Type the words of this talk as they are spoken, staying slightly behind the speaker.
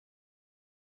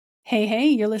Hey,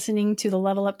 you're listening to the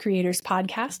Level Up Creators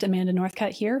podcast. Amanda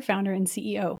Northcutt here, founder and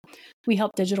CEO. We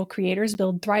help digital creators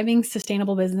build thriving,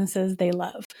 sustainable businesses they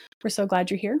love. We're so glad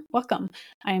you're here. Welcome.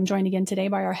 I am joined again today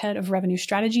by our head of revenue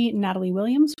strategy, Natalie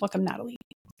Williams. Welcome, Natalie.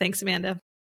 Thanks, Amanda.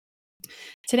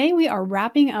 Today, we are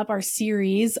wrapping up our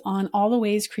series on all the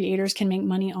ways creators can make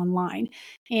money online.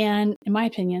 And in my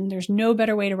opinion, there's no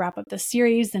better way to wrap up this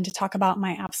series than to talk about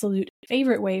my absolute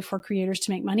favorite way for creators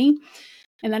to make money.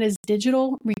 And that is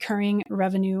digital recurring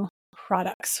revenue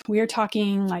products. We are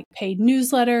talking like paid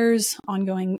newsletters,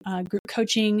 ongoing group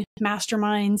coaching,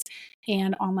 masterminds,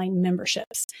 and online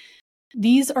memberships.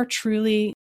 These are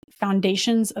truly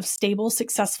foundations of stable,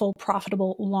 successful,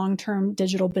 profitable, long-term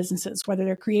digital businesses, whether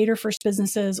they're creator-first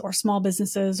businesses or small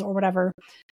businesses or whatever.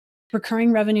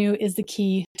 Recurring revenue is the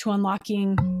key to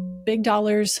unlocking big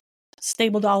dollars,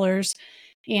 stable dollars,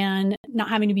 and not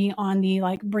having to be on the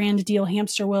like brand deal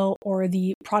hamster wheel or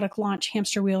the product launch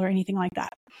hamster wheel or anything like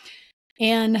that.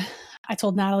 And I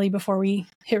told Natalie before we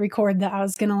hit record that I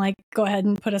was going to like go ahead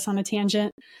and put us on a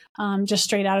tangent just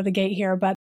straight out of the gate here.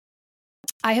 But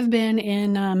I have been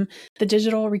in the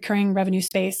digital recurring revenue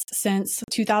space since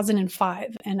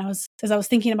 2005. And as I was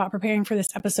thinking about preparing for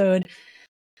this episode,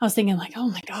 I was thinking like, oh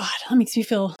my God, that makes me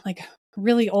feel like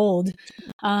really old.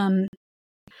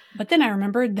 But then I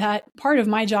remembered that part of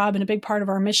my job and a big part of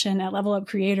our mission at Level Up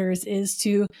Creators is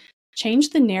to change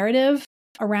the narrative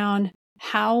around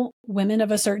how women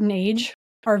of a certain age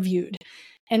are viewed.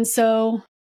 And so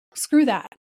screw that.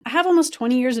 I have almost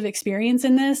 20 years of experience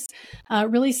in this,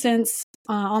 really since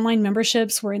online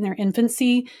memberships were in their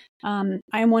infancy. I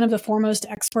am one of the foremost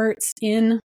experts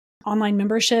in online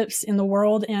memberships in the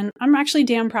world, and I'm actually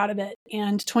damn proud of it.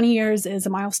 And 20 years is a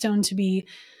milestone to be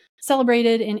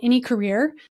celebrated in any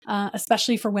career,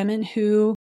 especially for women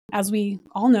who, as we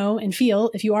all know and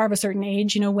feel, if you are of a certain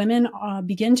age, women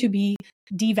begin to be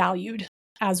devalued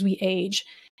as we age.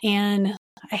 And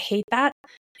I hate that.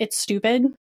 It's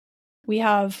stupid. We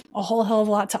have a whole hell of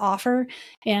a lot to offer.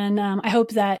 And I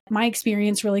hope that my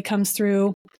experience really comes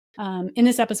through in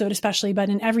this episode, especially, but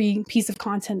in every piece of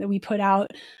content that we put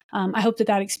out. I hope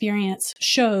that experience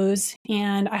shows.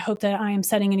 And I hope that I am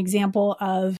setting an example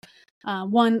of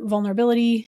one,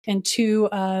 vulnerability, and two,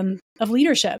 of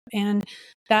leadership. And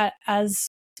that as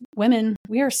women,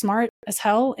 we are smart as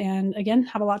hell and again,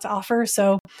 have a lot to offer.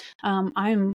 So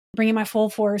I'm bringing my full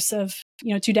force of,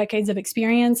 2 decades of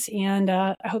experience. And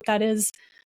I hope that is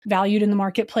valued in the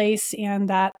marketplace and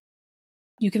that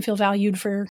you can feel valued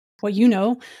for what you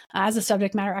know as a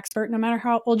subject matter expert, no matter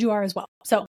how old you are as well.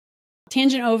 So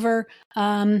tangent over.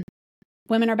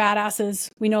 Women are badasses.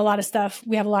 We know a lot of stuff.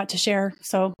 We have a lot to share.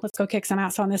 So let's go kick some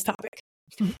ass on this topic.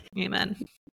 Amen.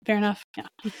 Fair enough.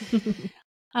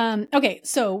 Yeah. Okay.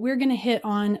 So we're going to hit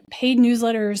on paid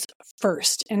newsletters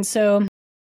first. And so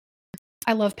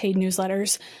I love paid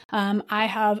newsletters. I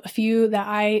have a few that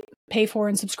I pay for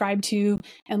and subscribe to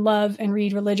and love and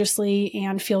read religiously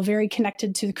and feel very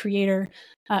connected to the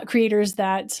creators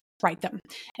that write them.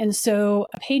 And so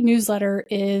a paid newsletter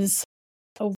is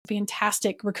a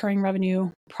fantastic recurring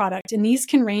revenue product. And these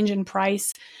can range in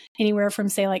price anywhere from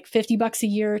say like $50 a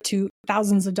year to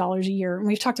thousands of dollars a year. And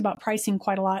we've talked about pricing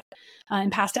quite a lot in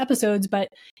past episodes, but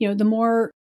the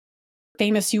more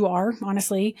famous you are,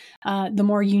 honestly, the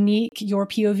more unique your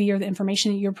POV or the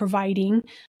information that you're providing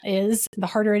is, the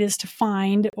harder it is to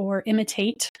find or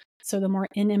imitate. So the more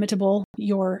inimitable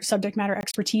your subject matter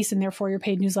expertise and therefore your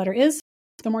paid newsletter is,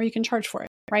 the more you can charge for it,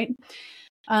 right?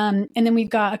 And then we've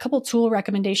got a couple tool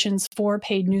recommendations for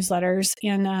paid newsletters.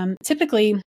 And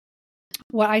typically,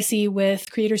 what I see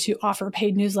with creators who offer a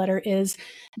paid newsletter is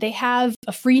they have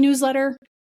a free newsletter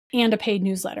and a paid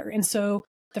newsletter. And so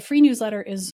the free newsletter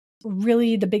is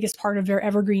really the biggest part of their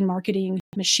evergreen marketing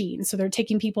machine. So they're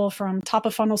taking people from top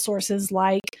of funnel sources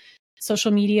like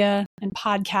social media and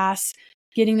podcasts,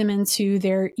 getting them into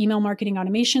their email marketing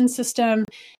automation system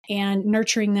and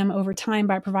nurturing them over time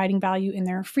by providing value in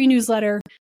their free newsletter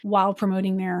while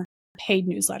promoting their paid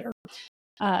newsletter.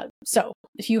 So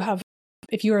if you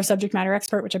are a subject matter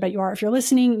expert, which I bet you are, if you're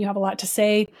listening, you have a lot to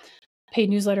say, paid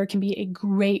newsletter can be a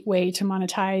great way to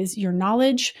monetize your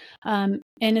knowledge. And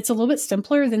it's a little bit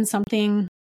simpler than something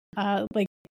like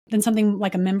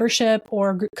a membership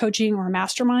or group coaching or a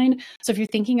mastermind. So if you're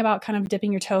thinking about kind of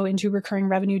dipping your toe into recurring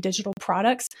revenue digital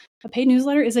products, a paid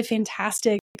newsletter is a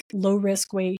fantastic low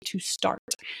risk way to start.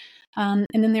 And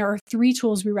then there are 3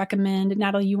 tools we recommend.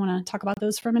 Natalie, you want to talk about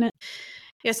those for a minute?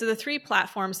 Yeah, so the three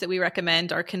platforms that we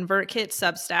recommend are ConvertKit,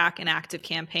 Substack, and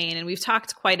ActiveCampaign. And we've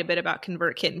talked quite a bit about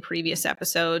ConvertKit in previous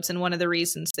episodes. And one of the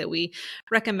reasons that we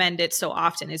recommend it so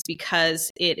often is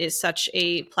because it is such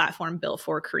a platform built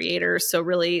for creators. So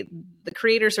really, the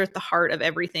creators are at the heart of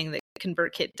everything that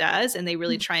ConvertKit does, and they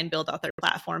really try and build out their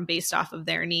platform based off of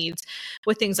their needs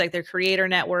with things like their creator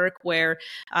network, where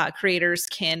creators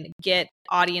can get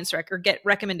get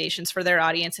recommendations for their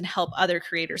audience and help other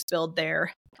creators build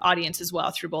their audience as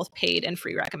well through both paid and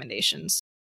free recommendations.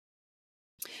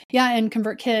 Yeah, and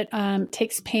ConvertKit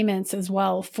takes payments as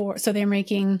well so they're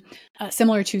making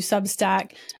similar to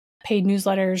Substack paid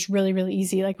newsletters really, really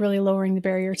easy, like really lowering the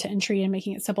barrier to entry and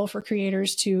making it simple for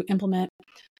creators to implement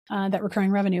that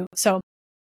recurring revenue. So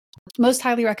most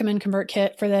highly recommend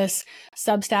ConvertKit for this.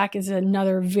 Substack is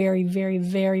another very, very,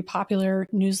 very popular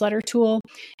newsletter tool,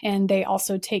 and they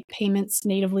also take payments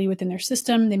natively within their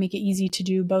system. They make it easy to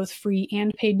do both free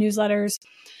and paid newsletters.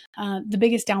 The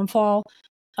biggest downfall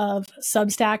of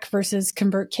Substack versus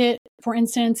ConvertKit, for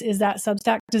instance, is that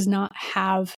Substack does not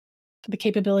have the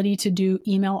capability to do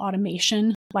email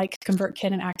automation like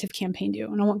ConvertKit and ActiveCampaign do.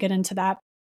 And I won't get into that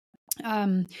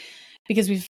because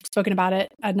we've spoken about it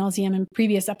ad nauseum in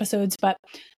previous episodes, but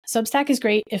Substack is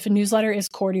great if a newsletter is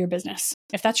core to your business.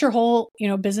 If that's your whole,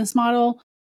 business model,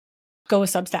 go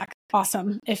with Substack.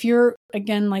 Awesome. If you're,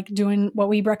 again, like doing what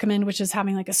we recommend, which is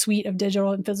having like a suite of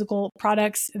digital and physical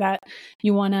products that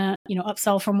you want to,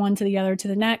 upsell from one to the other to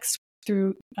the next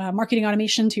through marketing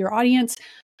automation to your audience,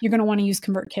 you're going to want to use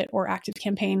ConvertKit or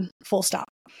ActiveCampaign, full stop.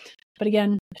 But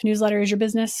again, if newsletter is your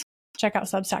business, check out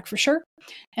Substack for sure.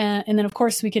 And then, of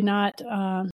course, we could not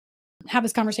have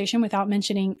this conversation without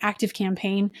mentioning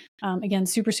ActiveCampaign. Again,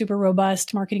 super, super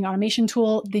robust marketing automation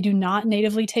tool. They do not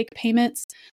natively take payments,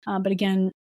 but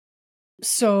again,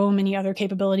 so many other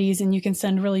capabilities, and you can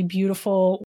send really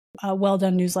beautiful,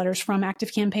 well-done newsletters from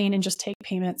ActiveCampaign and just take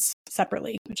payments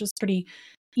separately, which is pretty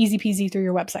easy peasy through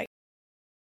your website.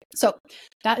 So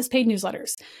that is paid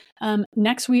newsletters.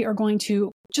 Next, we are going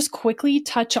to just quickly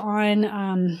touch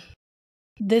on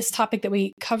this topic that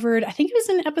we covered. I think it was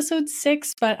in episode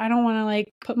 6, but I don't want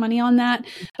to put money on that.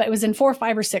 But it was in 4,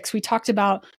 5, or 6. We talked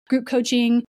about group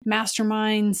coaching,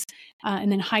 masterminds,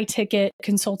 and then high ticket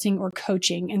consulting or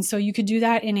coaching. And so you could do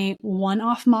that in a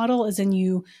one-off model, as in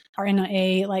you are in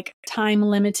a time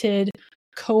limited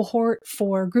cohort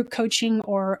for group coaching,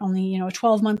 or only, a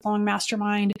 12-month long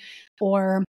mastermind,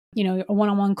 or a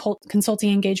one-on-one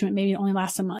consulting engagement maybe only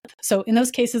lasts a month. So in those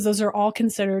cases, those are all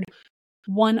considered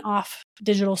one-off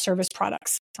digital service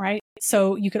products, right?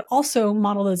 So you could also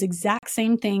model those exact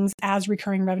same things as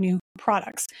recurring revenue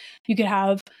products. You could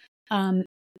have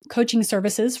coaching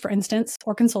services, for instance,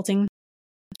 or consulting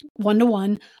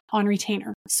one-to-one on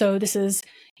retainer. So this is,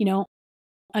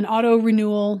 an auto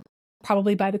renewal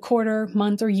probably by the quarter,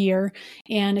 month, or year.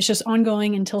 And it's just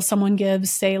ongoing until someone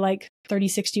gives, say, 30,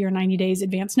 60, or 90 days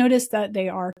advance notice that they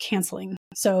are canceling.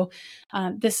 So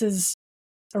this is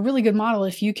a really good model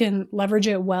if you can leverage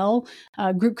it well.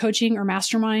 Group coaching or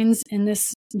masterminds in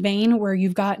this vein, where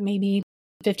you've got maybe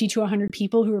 50 to 100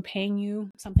 people who are paying you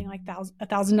something like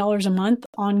 $1,000 a month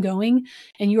ongoing,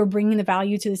 and you are bringing the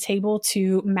value to the table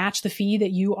to match the fee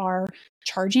that you are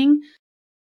charging.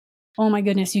 Oh my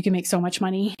goodness, you can make so much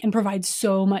money and provide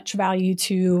so much value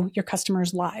to your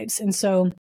customers' lives. And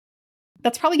so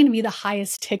that's probably going to be the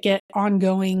highest ticket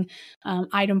ongoing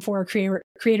item for a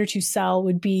creator to sell,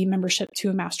 would be membership to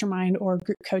a mastermind or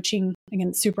group coaching.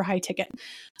 Again, super high ticket.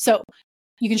 So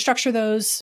you can structure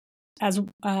those as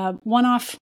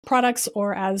one-off products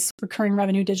or as recurring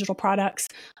revenue digital products.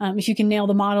 If you can nail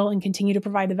the model and continue to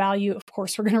provide the value, of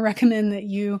course, we're going to recommend that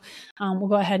you will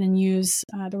go ahead and use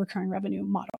the recurring revenue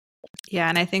model. Yeah,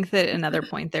 and I think that another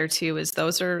point there too is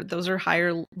those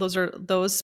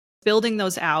building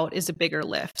those out is a bigger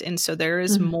lift. And so there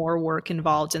is more work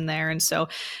involved in there. And so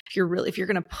if you're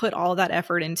going to put all that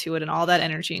effort into it and all that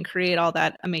energy and create all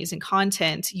that amazing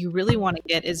content, you really want to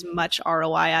get as much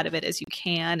ROI out of it as you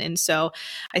can. And so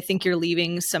I think you're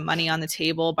leaving some money on the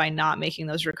table by not making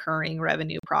those recurring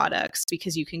revenue products,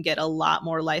 because you can get a lot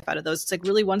more life out of those.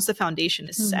 It's once the foundation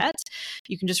is set,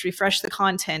 you can just refresh the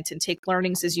content and take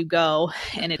learnings as you go.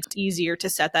 And it's easier to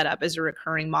set that up as a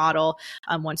recurring model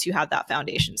once you have that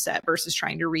foundation set, versus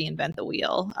trying to reinvent the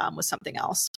wheel with something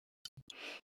else.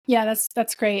 Yeah,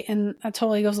 that's great. And that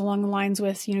totally goes along the lines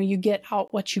with, you get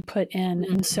out what you put in.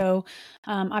 And so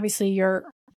obviously your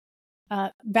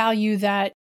value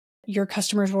that your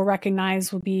customers will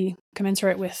recognize will be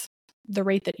commensurate with the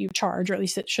rate that you charge, or at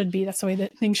least it should be. That's the way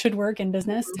that things should work in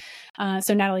business.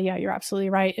 So Natalie, yeah, you're absolutely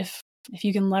right. If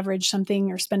you can leverage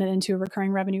something or spin it into a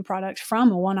recurring revenue product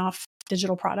from a one-off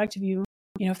digital product, if you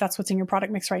if that's what's in your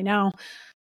product mix right now,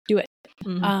 do it.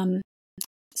 Mm-hmm.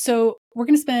 So we're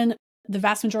going to spend the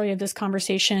vast majority of this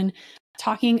conversation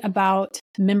talking about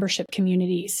membership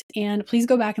communities. And please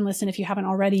go back and listen if you haven't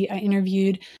already. I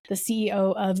interviewed the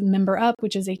CEO of MemberUp,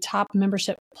 which is a top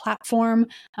membership platform.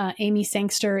 Amy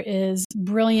Sangster is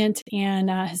brilliant and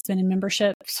has been in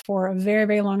memberships for a very,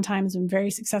 very long time, has been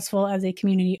very successful as a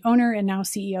community owner and now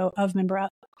CEO of MemberUp.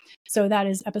 So that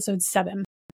is episode 7.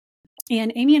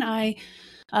 And Amy and I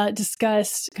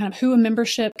discussed kind of who a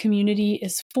membership community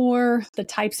is for, the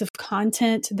types of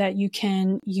content that you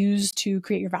can use to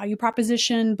create your value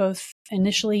proposition, both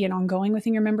initially and ongoing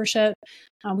within your membership.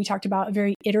 We talked about a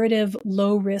very iterative,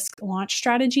 low risk launch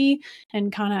strategy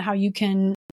and kind of how you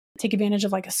can take advantage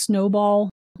of like a snowball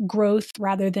growth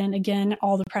rather than, again,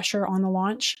 all the pressure on the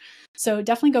launch. So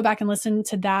definitely go back and listen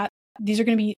to that. These are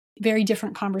going to be very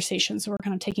different conversations. So we're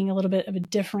kind of taking a little bit of a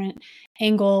different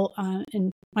angle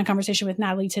in my conversation with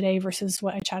Natalie today versus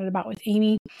what I chatted about with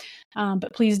Amy.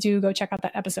 But please do go check out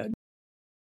that episode.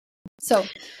 So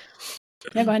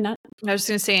yeah, go ahead, Nat. I was just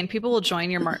going to say, and people will join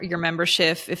your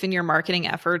membership if in your marketing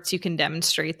efforts you can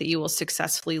demonstrate that you will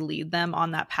successfully lead them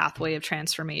on that pathway of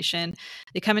transformation.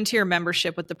 They come into your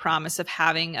membership with the promise of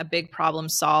having a big problem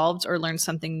solved or learn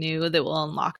something new that will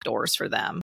unlock doors for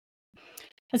them.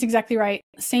 That's exactly right.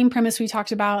 Same premise we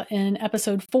talked about in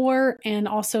episode 4 and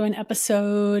also in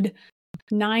episode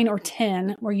 9 or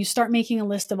 10, where you start making a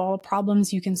list of all the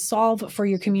problems you can solve for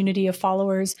your community of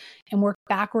followers and work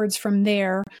backwards from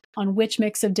there on which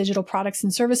mix of digital products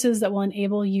and services that will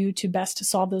enable you to best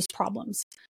solve those problems.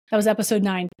 That was episode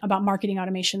 9 about marketing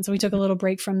automation. So we took a little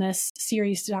break from this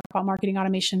series to talk about marketing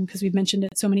automation because we've mentioned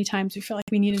it so many times. We feel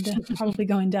like we needed to probably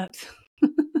go in depth.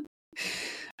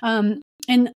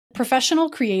 And professional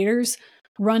creators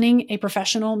running a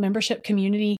professional membership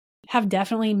community have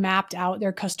definitely mapped out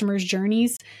their customers'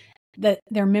 journeys that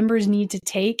their members need to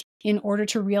take in order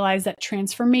to realize that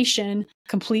transformation,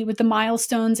 complete with the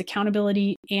milestones,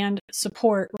 accountability, and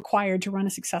support required to run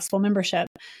a successful membership,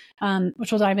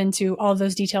 which we'll dive into all of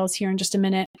those details here in just a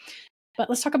minute. But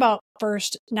let's talk about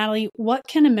first, Natalie, what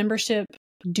can a membership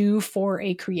do for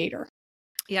a creator?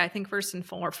 Yeah, I think first and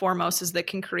foremost is that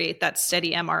can create that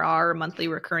steady MRR, monthly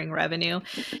recurring revenue.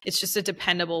 It's just a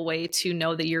dependable way to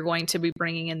know that you're going to be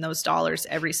bringing in those dollars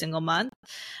every single month.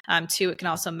 2, it can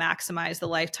also maximize the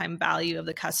lifetime value of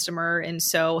the customer. And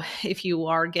so if you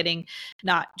are getting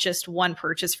not just one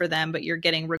purchase for them, but you're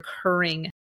getting recurring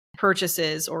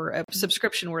purchases or a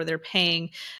subscription where they're paying,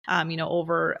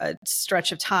 over a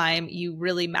stretch of time, you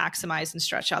really maximize and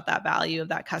stretch out that value of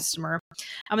that customer.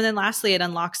 And then lastly, it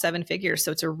unlocks 7 figures.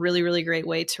 So it's a really, really great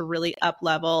way to really up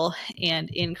level and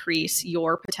increase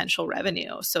your potential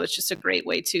revenue. So it's just a great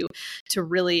way to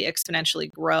really exponentially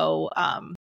grow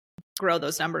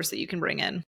those numbers that you can bring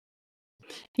in.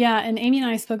 Yeah, and Amy and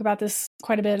I spoke about this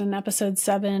quite a bit in episode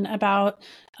 7 about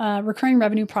recurring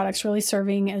revenue products really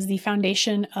serving as the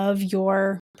foundation of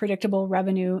your predictable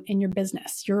revenue in your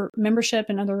business. Your membership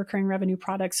and other recurring revenue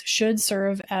products should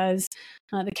serve as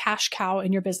the cash cow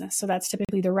in your business. So that's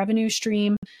typically the revenue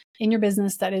stream in your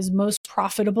business that is most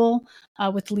profitable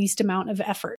with least amount of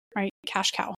effort, right?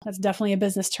 Cash cow. That's definitely a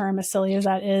business term, as silly as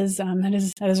that is.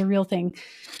 That is a real thing.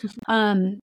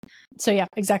 So yeah,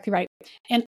 exactly right.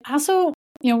 And also,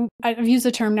 I've used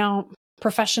the term now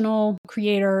professional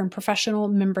creator and professional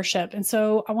membership. And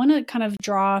so I want to kind of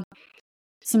draw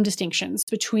some distinctions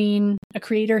between a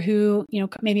creator who,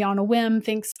 maybe on a whim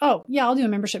thinks, oh yeah, I'll do a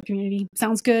membership community.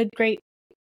 Sounds good. Great.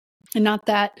 And not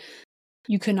that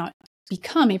you could not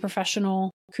become a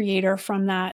professional creator from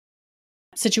that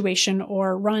situation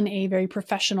or run a very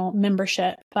professional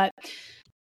membership, but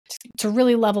to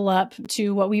really level up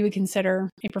to what we would consider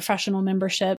a professional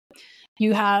membership,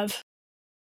 you have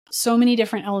so many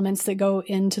different elements that go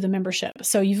into the membership.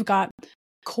 So you've got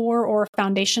core or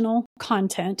foundational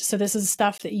content. So this is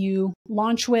stuff that you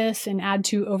launch with and add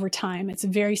to over time. It's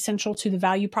very central to the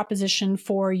value proposition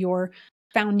for your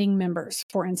founding members,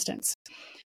 for instance.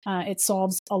 It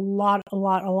solves a lot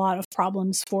of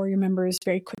problems for your members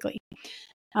very quickly.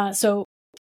 So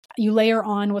you layer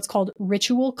on what's called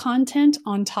ritual content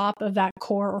on top of that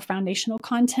core or foundational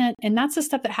content. And that's the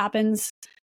stuff that happens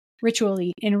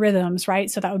ritually in rhythms, right?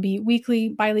 So that would be weekly,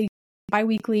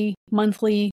 bi-weekly,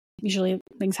 monthly. Usually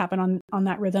things happen on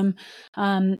that rhythm.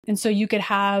 And so you could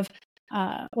have,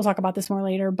 we'll talk about this more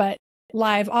later, but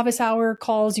live office hour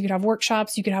calls, you could have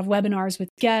workshops, you could have webinars with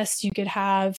guests, you could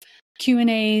have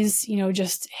Q&As,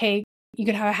 just, hey, you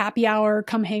could have a happy hour,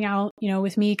 come hang out,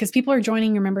 with me, because people are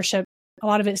joining your membership. A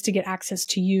lot of it is to get access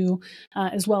to you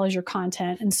as well as your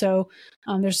content. And so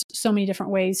there's so many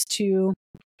different ways to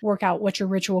work out what your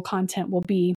ritual content will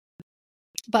be.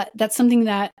 But that's something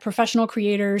that professional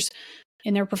creators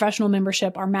in their professional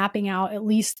membership are mapping out at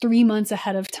least 3 months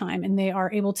ahead of time. And they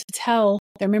are able to tell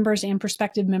their members and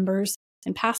prospective members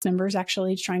and past members,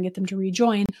 actually, to try and get them to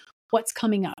rejoin what's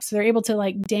coming up. So they're able to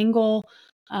like dangle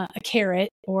a carrot,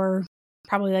 or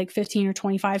probably like 15 or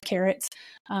 25 carrots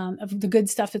of the good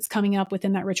stuff that's coming up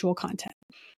within that ritual content.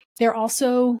 They're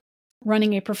also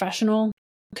running a professional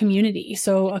community.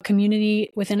 So a community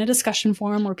within a discussion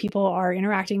forum where people are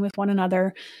interacting with one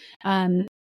another, again,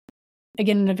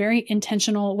 in a very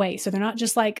intentional way. So they're not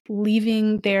just like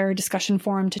leaving their discussion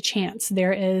forum to chance.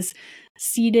 There is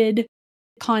seeded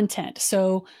content.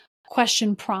 So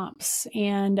question prompts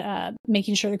and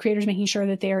making sure the creators making sure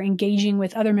that they are engaging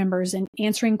with other members and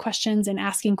answering questions and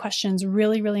asking questions,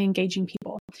 really, really engaging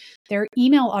people. There are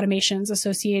email automations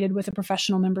associated with a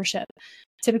professional membership.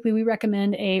 Typically, we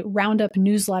recommend a roundup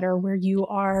newsletter where you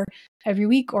are every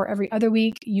week or every other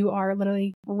week, you are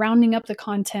literally rounding up the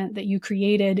content that you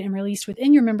created and released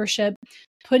within your membership,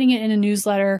 putting it in a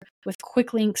newsletter with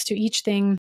quick links to each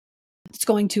thing that's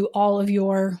going to all of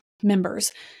your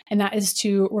members. And that is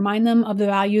to remind them of the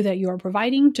value that you are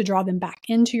providing, to draw them back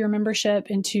into your membership,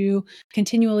 and to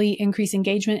continually increase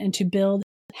engagement and to build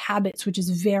habits, which is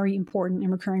very important in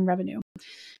recurring revenue.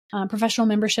 Professional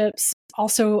memberships.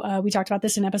 Also, we talked about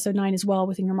this in episode 9 as well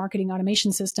within your marketing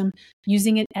automation system,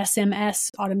 using an SMS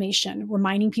automation,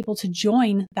 reminding people to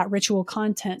join that ritual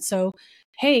content. So,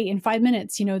 hey, in 5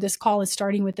 minutes, this call is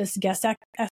starting with this guest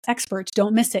expert.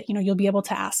 Don't miss it. You'll be able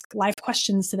to ask live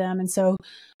questions to them. And so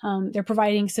they're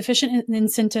providing sufficient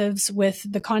incentives with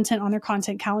the content on their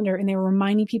content calendar, and they're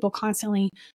reminding people constantly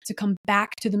to come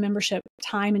back to the membership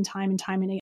time and time and time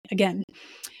and again.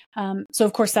 So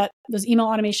of course those email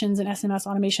automations and SMS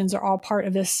automations are all part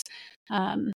of this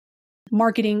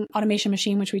marketing automation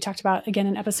machine, which we talked about again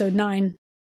in episode 9,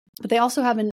 but they also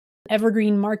have an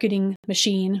evergreen marketing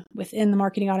machine within the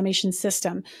marketing automation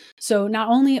system. So not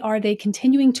only are they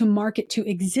continuing to market to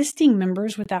existing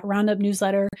members with that roundup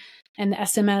newsletter and the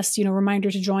SMS,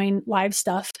 reminder to join live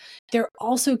stuff, they're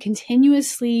also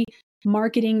continuously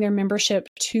marketing their membership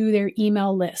to their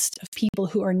email list of people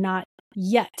who are not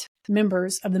yet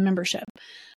members of the membership.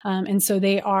 And so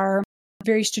they are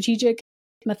very strategic,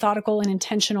 methodical, and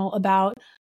intentional about,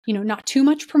 not too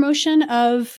much promotion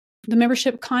of the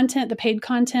membership content, the paid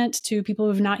content to people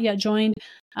who have not yet joined.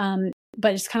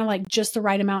 But it's kind of like just the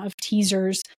right amount of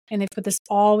teasers. And they've put this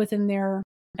all within their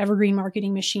evergreen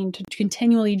marketing machine to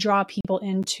continually draw people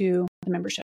into the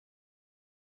membership.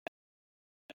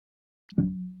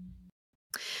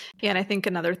 Yeah, and I think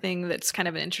another thing that's kind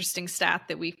of an interesting stat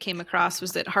that we came across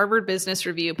was that Harvard Business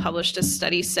Review published a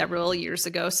study several years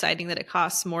ago citing that it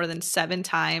costs more than 7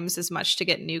 times as much to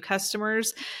get new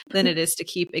customers than it is to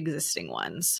keep existing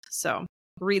ones. So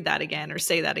read that again or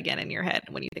say that again in your head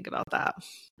when you think about that.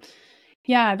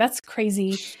 Yeah, that's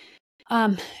crazy.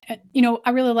 I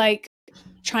really like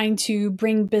trying to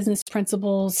bring business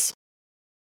principles,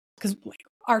 because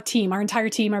our entire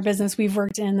team, our business, we've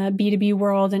worked in the B2B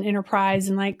world and enterprise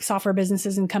and like software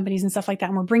businesses and companies and stuff like that.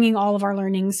 And we're bringing all of our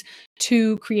learnings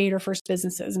to creator first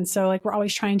businesses. And so like, we're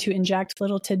always trying to inject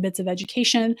little tidbits of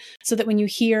education so that when you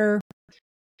hear,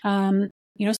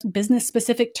 business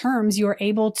specific terms, you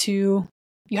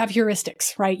have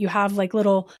heuristics, right? You have like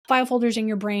little file folders in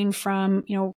your brain from,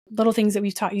 little things that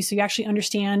we've taught you. So you actually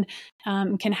understand,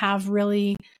 can have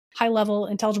really high level,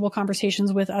 intelligible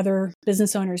conversations with other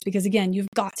business owners. Because again, you've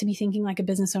got to be thinking like a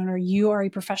business owner. You are a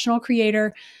professional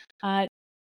creator,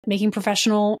 making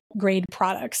professional grade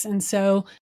products. And so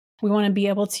we want to be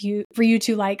able for you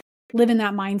to like live in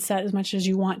that mindset as much as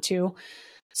you want to.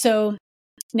 So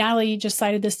Natalie just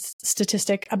cited this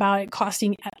statistic about it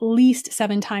costing at least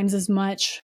 7 times as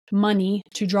much money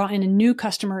to draw in a new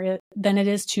customer than it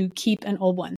is to keep an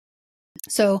old one.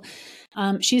 So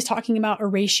she's talking about a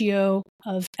ratio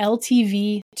of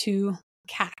LTV to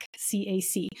CAC,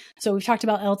 CAC. So we've talked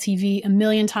about LTV a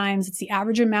million times. It's the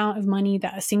average amount of money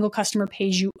that a single customer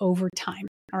pays you over time.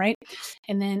 All right.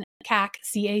 And then CAC,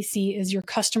 CAC is your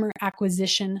customer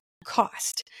acquisition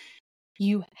cost.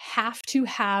 You have to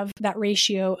have that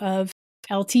ratio of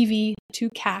LTV to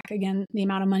CAC, again, the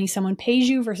amount of money someone pays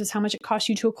you versus how much it costs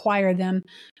you to acquire them.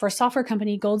 For a software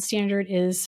company, gold standard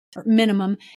or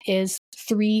minimum is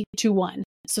 3-to-1.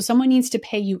 So someone needs to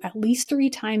pay you at least 3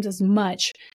 times as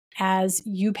much as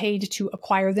you paid to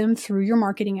acquire them through your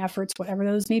marketing efforts, whatever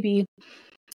those may be,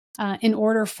 in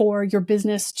order for your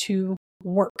business to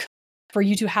work, for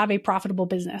you to have a profitable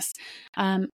business.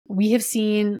 We have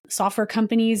seen software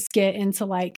companies get into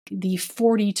like the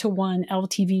 40-to-1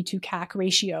 LTV to CAC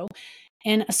ratio.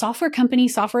 And a software company,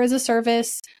 software as a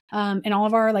service, and all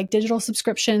of our like digital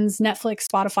subscriptions, Netflix,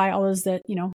 Spotify, all those that,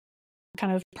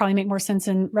 kind of probably make more sense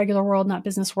in regular world, not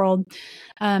business world.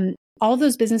 All of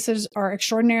those businesses are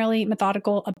extraordinarily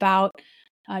methodical about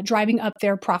driving up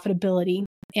their profitability.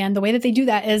 And the way that they do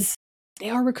that is they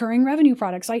are recurring revenue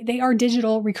products, right? They are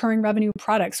digital recurring revenue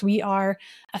products. We are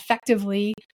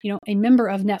effectively, a member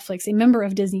of Netflix, a member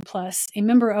of Disney Plus, a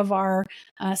member of our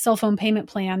cell phone payment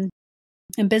plan.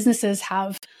 And businesses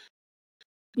have,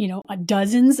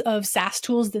 dozens of SaaS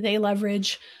tools that they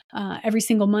leverage every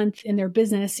single month in their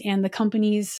business. And the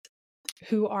companies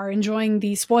who are enjoying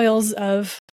the spoils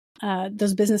of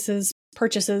those businesses'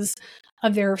 purchases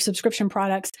of their subscription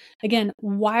products, again,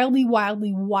 wildly,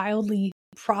 wildly, wildly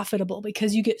profitable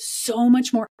because you get so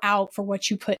much more out for what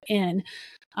you put in.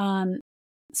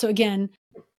 So again,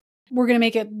 we're going to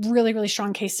make a really, really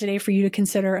strong case today for you to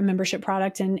consider a membership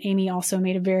product. And Amy also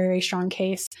made a very, very strong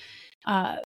case.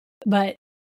 But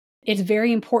it's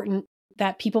very important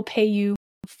that people pay you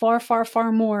far, far,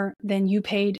 far more than you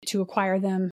paid to acquire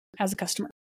them as a customer.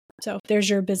 So there's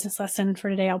your business lesson for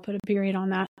today. I'll put a period on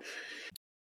that.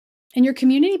 And your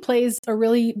community plays a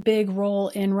really big role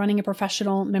in running a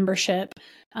professional membership.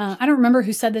 I don't remember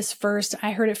who said this first.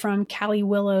 I heard it from Callie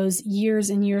Willows years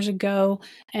and years ago.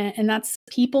 And that's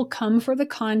people come for the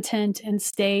content and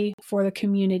stay for the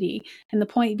community. And the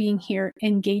point being here,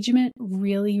 engagement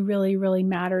really, really, really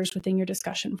matters within your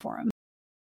discussion forum.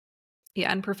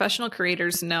 Yeah, and professional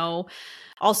creators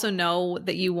also know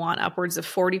that you want upwards of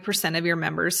 40% of your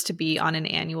members to be on an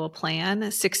annual plan.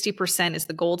 60% is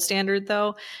the gold standard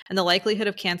though, and the likelihood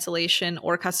of cancellation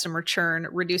or customer churn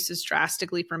reduces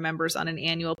drastically for members on an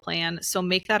annual plan. So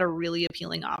make that a really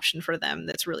appealing option for them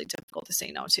that's really difficult to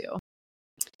say no to.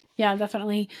 Yeah,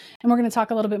 definitely. And we're going to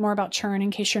talk a little bit more about churn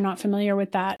in case you're not familiar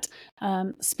with that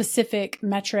specific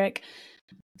metric.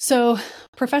 So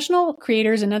professional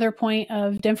creators, another point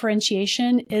of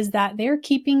differentiation is that they're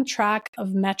keeping track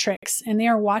of metrics and they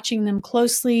are watching them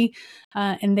closely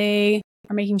and they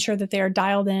are making sure that they are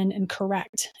dialed in and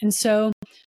correct. And so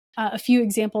a few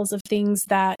examples of things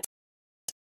that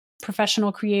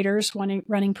professional creators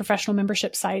running professional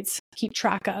membership sites keep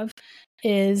track of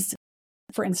is,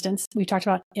 for instance, we've talked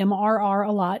about MRR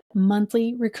a lot,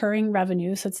 monthly recurring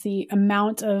revenue. So it's the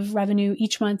amount of revenue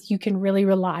each month you can really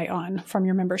rely on from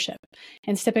your membership.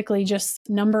 And it's typically just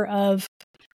number of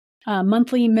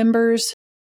monthly members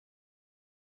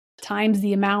times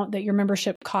the amount that your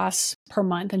membership costs per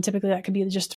month. And typically that could be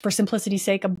just, for simplicity's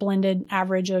sake, a blended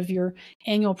average of your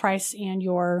annual price and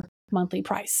your monthly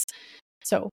price.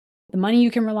 So the money you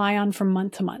can rely on from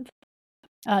month to month.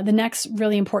 The next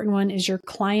really important one is your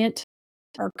client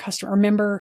or customer or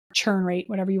member churn rate,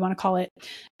 whatever you want to call it.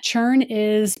 Churn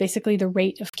is basically the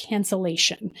rate of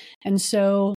cancellation. And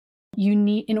so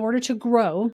in order to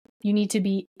grow, you need to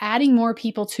be adding more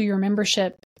people to your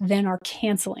membership than are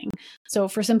canceling. So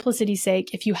for simplicity's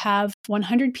sake, if you have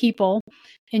 100 people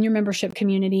in your membership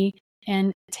community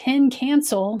and 10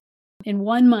 cancel in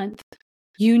 1 month,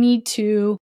 you need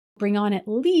to bring on at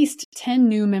least 10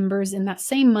 new members in that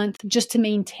same month just to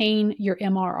maintain your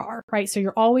MRR, right? So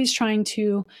you're always trying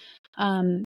to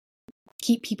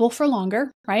keep people for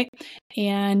longer, right?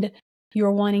 And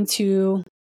you're wanting to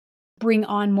bring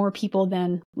on more people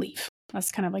than leave.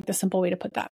 That's kind of like the simple way to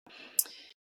put that.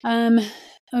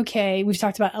 Okay, we've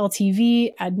talked about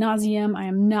LTV ad nauseum. I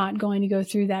am not going to go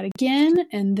through that again.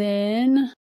 And then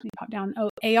let me pop down. Oh,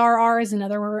 ARR is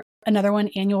another one,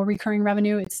 annual recurring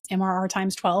revenue. It's MRR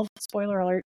times 12. Spoiler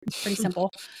alert. It's pretty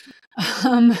simple.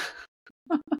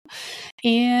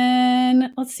 And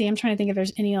let's see, I'm trying to think if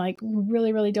there's any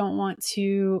really, really don't want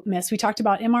to miss. We talked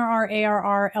about MRR,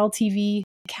 ARR, LTV,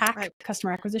 CAC, right.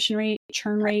 Customer acquisition rate,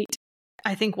 churn rate.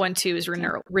 I think one too is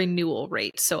renewal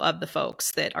rate. So of the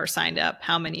folks that are signed up,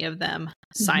 how many of them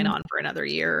sign on for another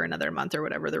year or another month or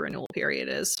whatever the renewal period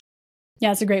is?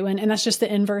 Yeah, it's a great one. And that's just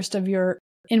the inverse of your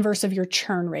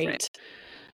churn rate. Right.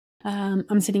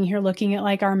 I'm sitting here looking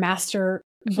at our master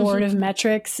board of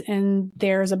metrics, and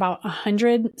there's about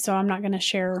 100. So I'm not going to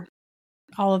share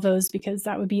all of those because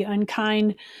that would be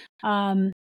unkind.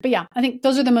 But yeah, I think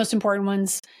those are the most important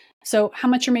ones. So how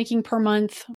much you're making per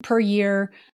month, per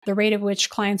year, the rate at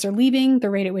which clients are leaving, the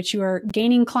rate at which you are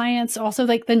gaining clients, also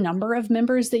the number of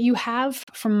members that you have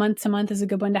from month to month is a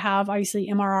good one to have. Obviously,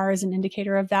 MRR is an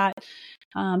indicator of that.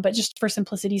 But just for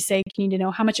simplicity's sake, you need to know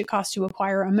how much it costs to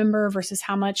acquire a member versus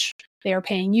how much they are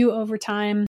paying you over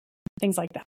time, things like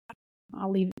that. I'll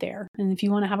leave it there. And if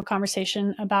you want to have a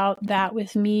conversation about that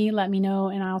with me, let me know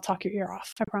and I'll talk your ear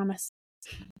off. I promise.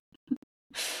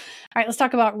 right, let's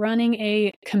talk about running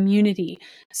a community.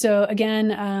 So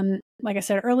again, like I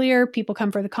said earlier, people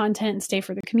come for the content and stay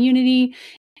for the community.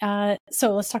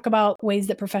 So let's talk about ways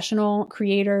that professional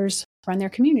creators run their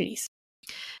communities.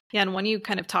 Yeah, and one you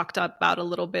kind of talked about a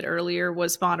little bit earlier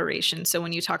was moderation. So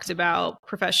when you talked about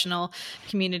professional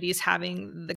communities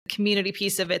having the community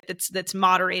piece of it that's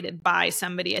moderated by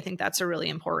somebody, I think that's a really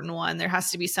important one. There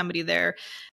has to be somebody there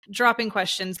dropping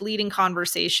questions, leading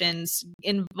conversations,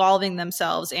 involving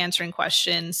themselves, answering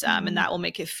questions, and that will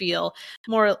make it feel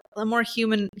a more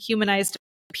humanized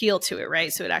appeal to it,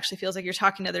 right? So it actually feels like you're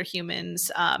talking to other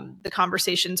humans. The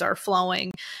conversations are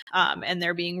flowing, and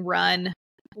they're being run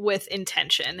with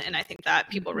intention. And I think that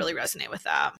people really resonate with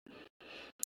that.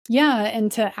 Yeah.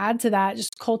 And to add to that,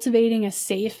 just cultivating a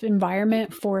safe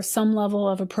environment for some level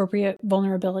of appropriate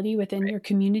vulnerability within your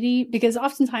community, because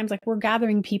oftentimes, like, we're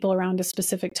gathering people around a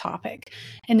specific topic,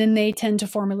 and then they tend to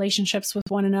form relationships with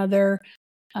one another,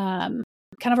 kind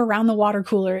of around the water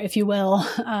cooler, if you will,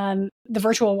 the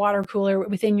virtual water cooler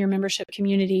within your membership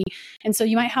community. And so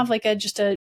you might have like just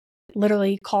a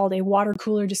literally called a water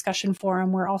cooler discussion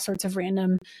forum where all sorts of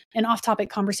random and off-topic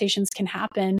conversations can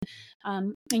happen.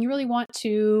 And you really want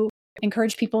to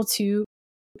encourage people to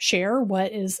share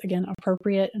what is, again, an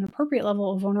appropriate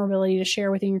level of vulnerability to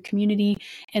share within your community.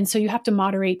 And so you have to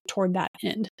moderate toward that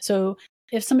end. So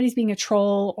if somebody's being a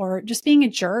troll or just being a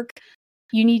jerk,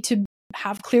 you need to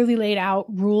have clearly laid out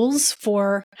rules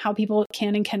for how people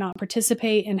can and cannot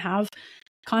participate and have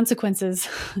consequences.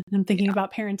 I'm thinking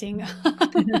about parenting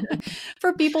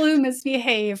for people who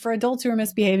misbehave, for adults who are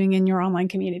misbehaving in your online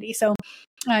community. So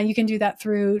you can do that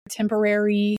through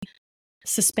temporary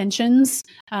suspensions,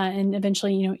 and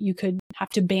eventually, you could have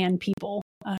to ban people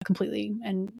completely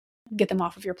and get them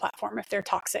off of your platform if they're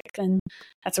toxic. And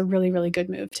that's a really, really good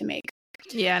move to make.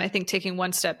 Yeah. And I think taking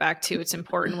one step back too, it's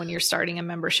important when you're starting a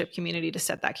membership community to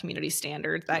set that community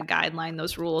standard, that guideline,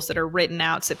 those rules that are written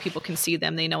out so that people can see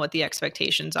them. They know what the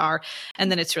expectations are. And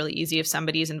then it's really easy if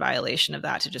somebody's in violation of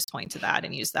that to just point to that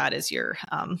and use that as your,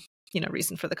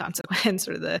 reason for the consequence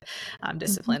or the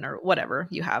discipline or whatever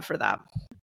you have for that.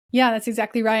 Yeah, that's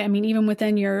exactly right. I mean, even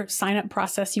within your sign up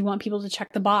process, you want people to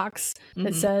check the box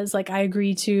that says, like, I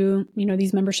agree to,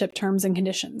 these membership terms and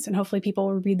conditions. And hopefully people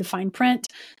will read the fine print.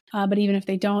 But even if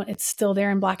they don't, it's still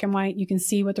there in black and white. You can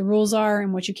see what the rules are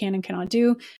and what you can and cannot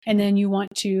do. And then you want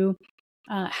to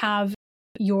have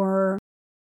your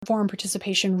forum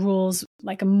participation rules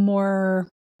like a more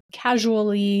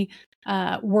casually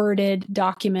worded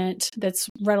document that's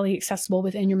readily accessible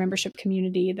within your membership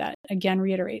community that, again,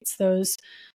 reiterates those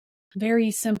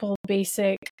very simple,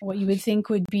 basic, what you would think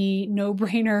would be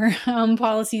no-brainer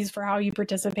policies for how you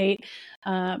participate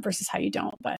versus how you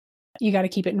don't. But you got to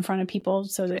keep it in front of people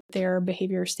so that their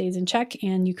behavior stays in check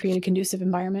and you create a conducive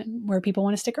environment where people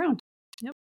want to stick around.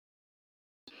 Yep.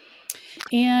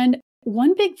 And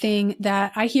one big thing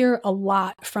that I hear a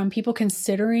lot from people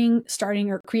considering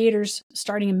starting, or creators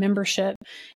starting a membership,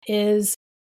 is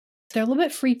they're a little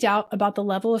bit freaked out about the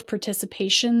level of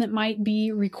participation that might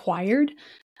be required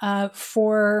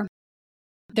for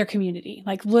their community.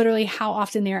 Like, literally how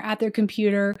often they're at their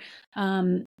computer,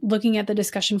 looking at the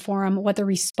discussion forum, what the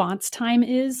response time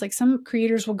is. Like, some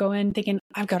creators will go in thinking,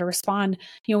 I've got to respond,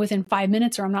 within 5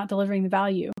 minutes or I'm not delivering the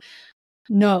value.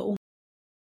 No.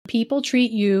 People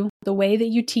treat you the way that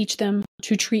you teach them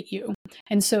to treat you.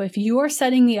 And so if you are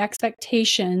setting the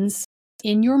expectations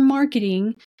in your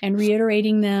marketing and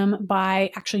reiterating them by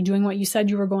actually doing what you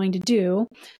said you were going to do,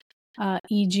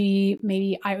 e.g.,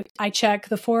 maybe I check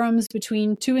the forums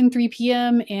between 2 and 3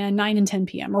 p.m. and 9 and 10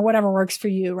 p.m. or whatever works for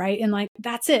you, right? And like,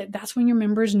 that's it. That's when your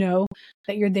members know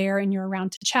that you're there and you're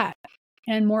around to chat.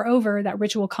 And moreover, that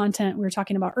ritual content we were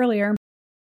talking about earlier,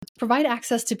 provide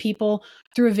access to people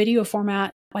through a video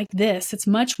format like this. It's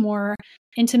much more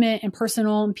intimate and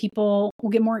personal, and people will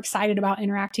get more excited about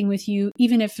interacting with you.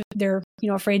 Even if they're,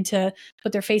 afraid to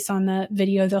put their face on the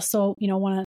video, they'll still,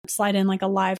 want to slide in like a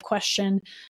live question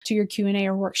to your Q&A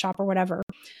or workshop or whatever.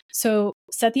 So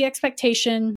set the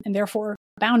expectation and therefore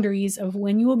boundaries of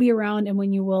when you will be around and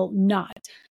when you will not.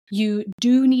 You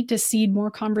do need to seed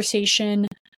more conversation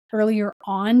earlier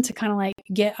on to kind of like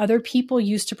get other people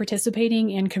used to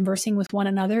participating and conversing with one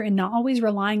another, and not always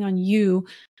relying on you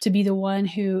to be the one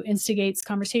who instigates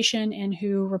conversation and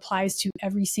who replies to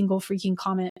every single freaking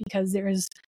comment, because there is,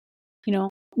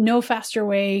 no faster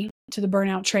way to the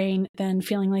burnout train than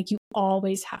feeling like you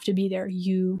always have to be there.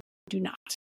 You do not.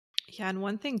 Yeah, and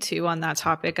one thing too on that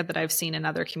topic that I've seen in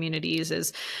other communities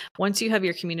is once you have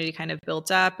your community kind of built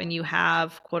up and you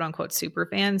have quote unquote super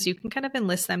fans, you can kind of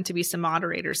enlist them to be some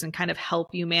moderators and kind of help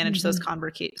you manage those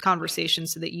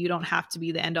conversations so that you don't have to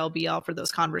be the end all be all for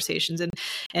those conversations.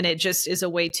 And it just is a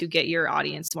way to get your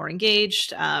audience more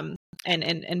engaged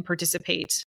and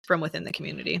participate from within the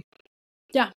community.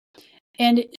 Yeah.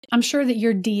 And I'm sure that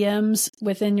your DMs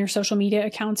within your social media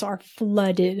accounts are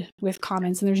flooded with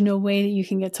comments, and there's no way that you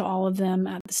can get to all of them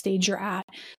at the stage you're at.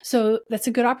 So that's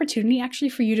a good opportunity actually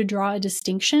for you to draw a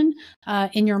distinction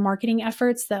in your marketing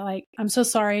efforts that, like, I'm so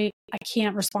sorry, I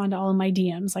can't respond to all of my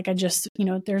DMs. Like, I just,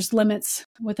 there's limits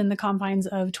within the confines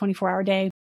of 24-hour day.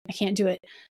 I can't do it.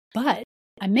 But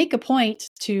I make a point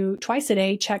to twice a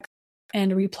day check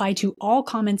and reply to all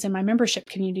comments in my membership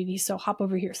community. So hop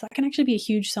over here. So that can actually be a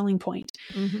huge selling point.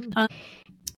 And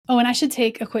I should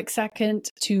take a quick second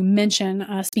to mention,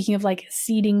 speaking of like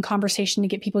seeding conversation to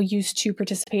get people used to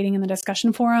participating in the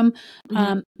discussion forum,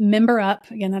 Member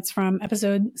Up, again, that's from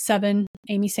episode 7.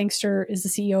 Amy Sangster is the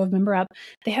CEO of Member Up.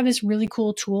 They have this really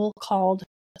cool tool called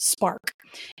Spark.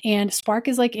 And Spark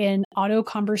is like an auto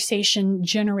conversation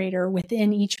generator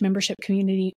within each membership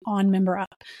community on Member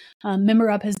Up. Member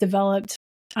Up has developed,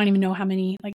 I don't even know how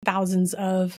many, like thousands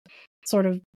of sort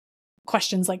of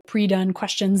questions, like pre-done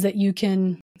questions that you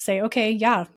can say, okay,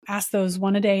 yeah, ask those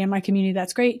one a day in my community.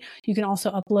 That's great. You can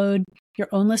also upload your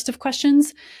own list of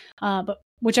questions. But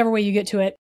whichever way you get to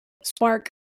it, Spark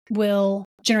will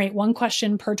generate one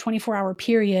question per 24-hour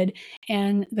period.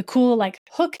 And the cool like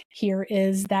hook here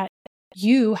is that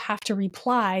you have to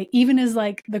reply, even as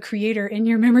like the creator in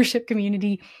your membership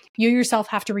community, you yourself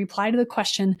have to reply to the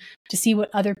question to see what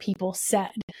other people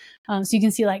said. So you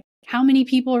can see like how many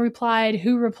people replied,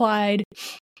 who replied,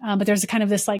 but there's a kind of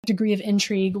this like degree of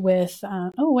intrigue with,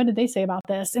 what did they say about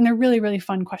this? And they're really, really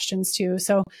fun questions too.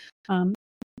 So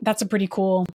that's a pretty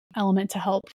cool element to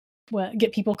help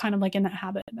get people kind of like in that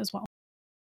habit as well.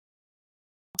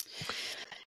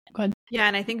 Go ahead. Yeah,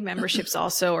 and I think memberships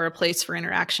also are a place for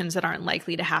interactions that aren't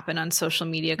likely to happen on social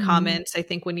media comments. I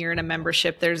think when you're in a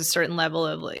membership, there's a certain level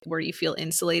of like where you feel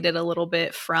insulated a little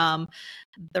bit from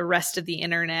the rest of the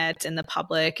internet and the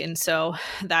public. And so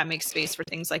that makes space for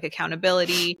things like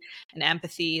accountability and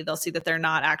empathy. They'll see that they're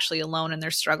not actually alone in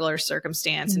their struggle or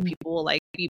circumstance, and people will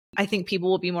I think people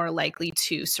will be more likely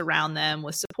to surround them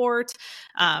with support.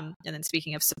 And then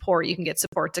speaking of support, you can get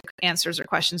support to answers or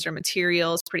questions or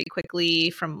materials pretty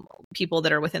quickly from people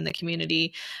that are within the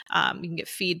community. You can get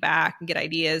feedback and get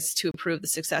ideas to improve the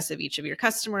success of each of your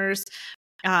customers.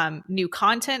 New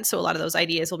content. So a lot of those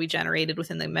ideas will be generated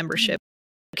within the membership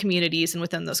communities and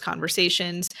within those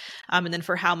conversations, and then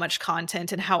for how much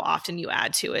content and how often you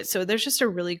add to it. So there's just a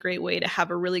really great way to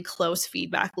have a really close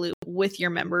feedback loop with your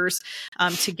members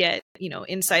to get,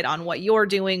 insight on what you're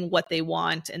doing, what they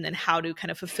want, and then how to kind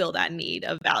of fulfill that need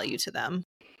of value to them.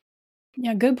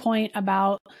 Yeah, good point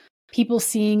about people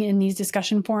seeing in these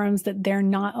discussion forums that they're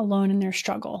not alone in their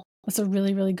struggle. That's a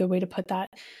really, really good way to put that.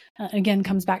 Again,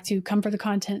 comes back to come for the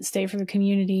content, stay for the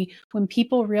community. When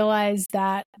people realize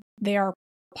that they are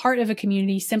part of a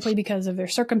community simply because of their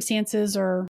circumstances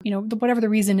or, whatever the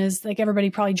reason is, like everybody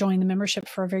probably joined the membership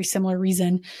for a very similar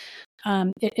reason.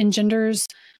 It engenders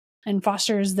and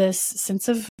fosters this sense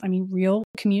of, real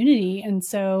community. And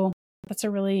so that's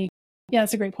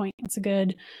that's a great point. It's a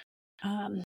good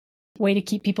way to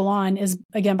keep people on is,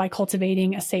 again, by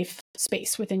cultivating a safe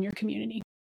space within your community.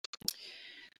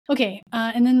 Okay.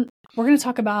 And then we're going to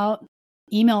talk about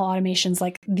email automations,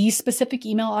 like these specific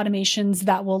email automations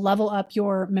that will level up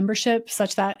your membership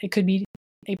such that it could be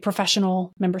a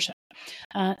professional membership.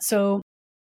 So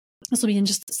this will be in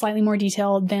just slightly more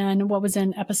detail than what was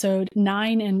in episode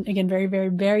 9. And again, very, very,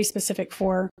 very specific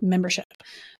for membership.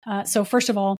 So first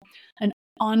of all, an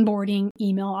onboarding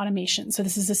email automation. So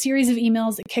this is a series of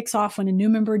emails that kicks off when a new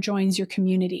member joins your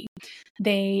community.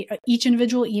 Each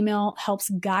individual email helps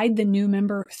guide the new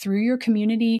member through your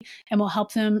community and will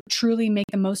help them truly make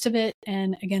the most of it.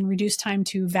 And again, reduce time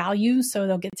to value. So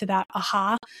they'll get to that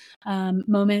aha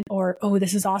moment or, oh,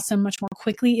 this is awesome, much more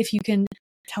quickly if you can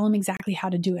tell them exactly how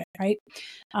to do it, right?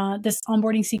 This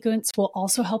onboarding sequence will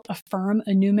also help affirm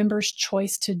a new member's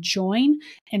choice to join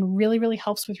and really, really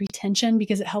helps with retention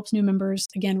because it helps new members,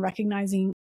 again, recognize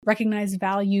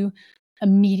value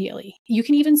immediately. You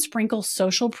can even sprinkle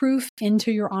social proof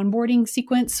into your onboarding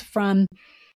sequence from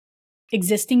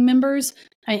existing members.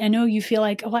 I know you feel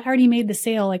like, oh, I already made the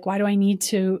sale. Like, why do I need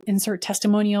to insert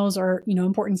testimonials or,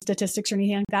 important statistics or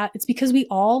anything like that? It's because we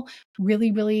all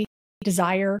really, really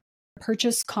desire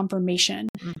purchase confirmation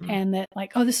and that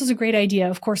like, oh, this is a great idea.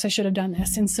 Of course I should have done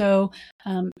this. And so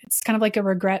it's kind of like a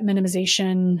regret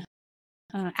minimization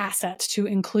asset to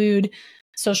include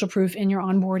social proof in your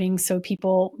onboarding so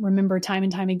people remember time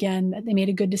and time again that they made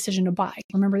a good decision to buy.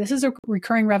 Remember, this is a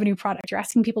recurring revenue product. You're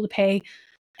asking people to pay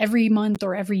every month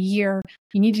or every year.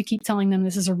 You need to keep telling them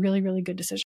this is a really, really good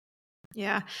decision.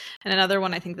 Yeah. And another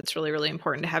one I think that's really, really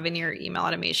important to have in your email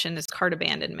automation is cart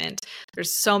abandonment.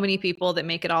 There's so many people that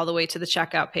make it all the way to the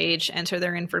checkout page, enter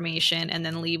their information, and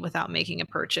then leave without making a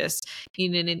purchase. You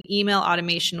need an email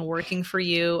automation working for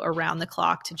you around the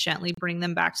clock to gently bring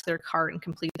them back to their cart and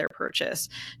complete their purchase.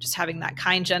 Just having that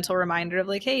kind, gentle reminder of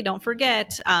like, hey, don't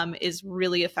forget, is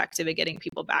really effective at getting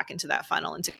people back into that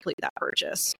funnel and to complete that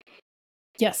purchase.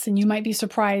 Yes. And you might be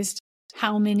surprised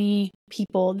how many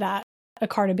people that a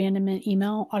cart abandonment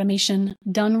email automation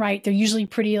done right. They're usually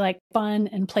pretty like fun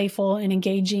and playful and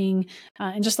engaging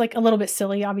and just like a little bit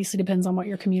silly. Obviously depends on what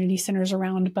your community centers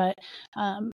around, but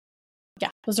yeah,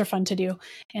 those are fun to do.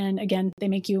 And again, they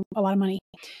make you a lot of money.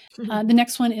 The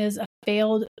next one is a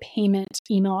failed payment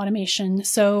email automation.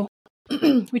 So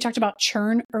we talked about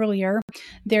churn earlier.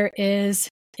 There is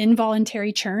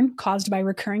involuntary churn caused by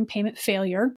recurring payment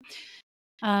failure.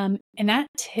 And that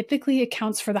typically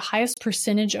accounts for the highest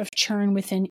percentage of churn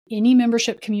within any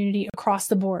membership community across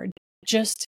the board.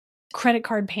 Just credit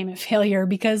card payment failure,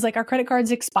 because like our credit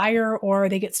cards expire or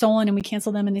they get stolen and we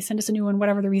cancel them and they send us a new one,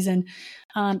 whatever the reason.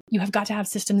 You have got to have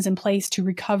systems in place to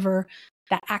recover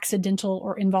that accidental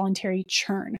or involuntary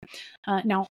churn.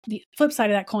 Now, the flip side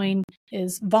of that coin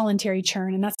is voluntary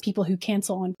churn, and that's people who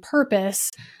cancel on purpose.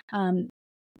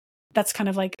 That's kind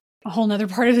of like a whole nother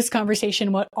part of this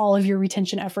conversation. What all of your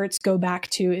retention efforts go back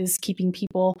to is keeping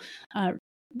people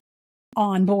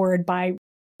on board by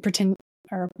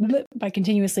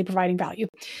continuously providing value.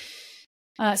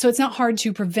 So it's not hard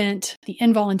to prevent the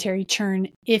involuntary churn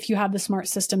if you have the smart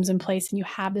systems in place and you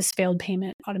have this failed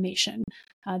payment automation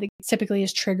that typically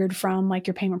is triggered from like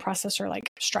your payment processor, like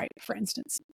Stripe, for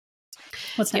instance.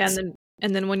 What's next? Yeah,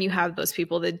 and then when you have those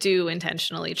people that do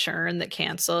intentionally churn, that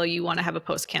cancel, you want to have a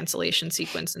post-cancellation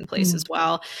sequence in place as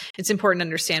well. It's important to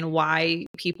understand why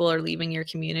people are leaving your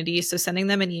community. So sending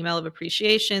them an email of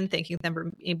appreciation, thanking them for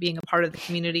being a part of the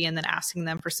community, and then asking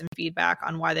them for some feedback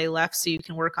on why they left so you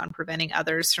can work on preventing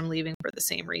others from leaving for the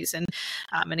same reason.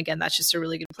 And again, that's just a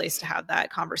really good place to have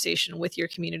that conversation with your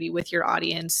community, with your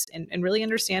audience, and really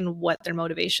understand what their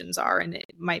motivations are. And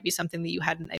it might be something that you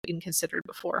hadn't even considered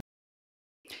before.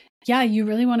 Yeah, you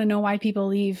really want to know why people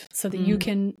leave so that you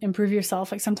can improve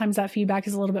yourself. Like sometimes that feedback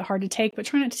is a little bit hard to take, but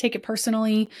try not to take it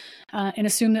personally and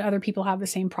assume that other people have the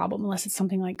same problem, unless it's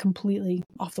something like completely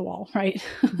off the wall, right?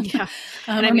 Yeah.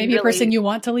 Or maybe really, a person you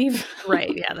want to leave.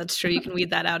 Right. Yeah, that's true. You can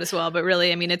weed that out as well. But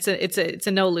really, I mean, it's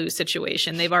a no-lose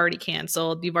situation. They've already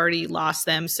canceled. You've already lost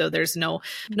them. So there's no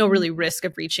really risk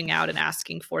of reaching out and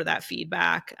asking for that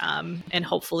feedback. And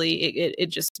hopefully it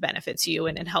just benefits you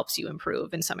and it helps you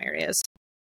improve in some areas.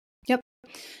 Yep.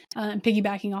 And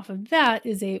piggybacking off of that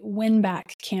is a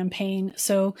win-back campaign.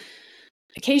 So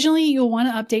occasionally you'll want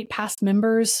to update past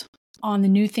members on the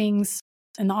new things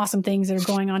and the awesome things that are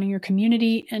going on in your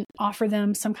community and offer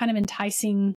them some kind of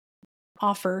enticing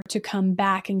offer to come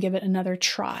back and give it another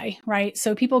try, right?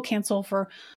 So people cancel for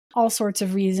all sorts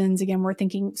of reasons. Again, we're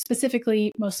thinking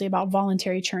specifically mostly about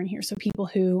voluntary churn here. So people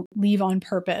who leave on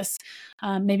purpose,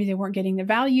 maybe they weren't getting the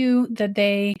value that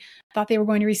they thought they were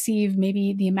going to receive.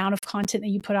 Maybe the amount of content that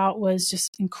you put out was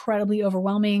just incredibly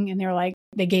overwhelming. And they're like,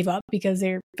 they gave up because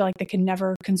they feel like they could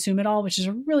never consume it all, which is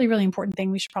a really, really important thing.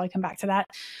 We should probably come back to that.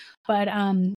 But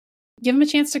give them a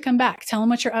chance to come back. Tell them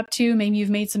what you're up to. Maybe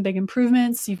you've made some big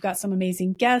improvements. You've got some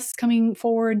amazing guests coming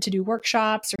forward to do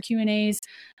workshops or Q&As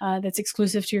that's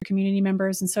exclusive to your community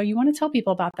members. And so you want to tell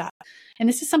people about that. And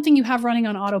this is something you have running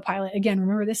on autopilot. Again,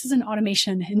 remember, this is an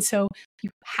automation. And so you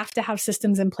have to have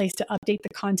systems in place to update the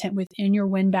content within your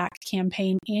win-back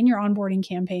campaign and your onboarding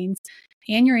campaigns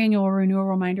and your annual renewal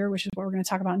reminder, which is what we're going to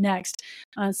talk about next,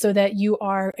 so that you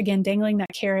are, again, dangling that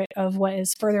carrot of what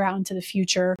is further out into the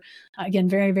future. Again,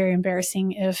 very, very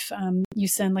embarrassing if you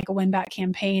send like a win-back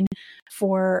campaign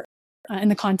for,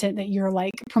 and the content that you're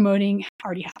like promoting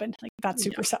already happened. Like that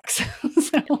super sucks.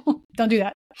 So don't do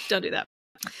that. Don't do that.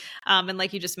 And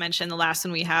like you just mentioned, the last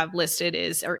one we have listed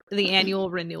is the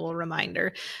annual renewal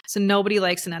reminder. So nobody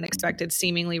likes an unexpected,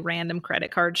 seemingly random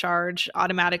credit card charge.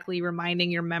 Automatically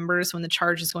reminding your members when the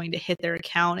charge is going to hit their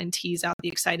account and tease out the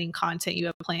exciting content you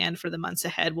have planned for the months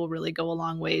ahead will really go a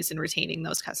long ways in retaining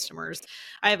those customers.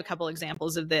 I have a couple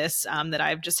examples of this that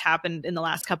I've just happened in the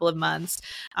last couple of months.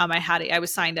 I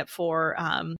was signed up for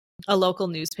a local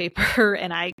newspaper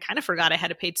and I kind of forgot I had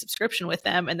a paid subscription with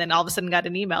them. And then all of a sudden got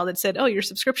an email that said, oh, your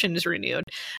subscription is renewed.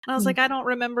 And I was like, I don't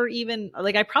remember even,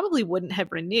 like, I probably wouldn't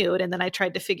have renewed. And then I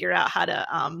tried to figure out how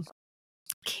to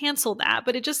cancel that,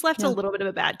 but it just left a little bit of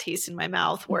a bad taste in my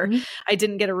mouth where I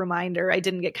didn't get a reminder. I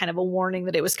didn't get kind of a warning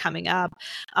that it was coming up.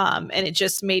 And it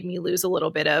just made me lose a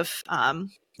little bit of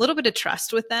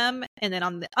trust with them. And then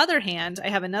on the other hand, I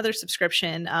have another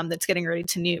subscription that's getting ready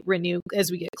to renew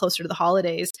as we get closer to the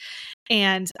holidays.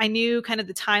 And I knew kind of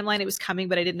the timeline it was coming,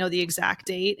 but I didn't know the exact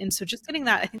date. And so just getting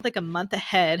that, I think like a month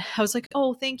ahead, I was like,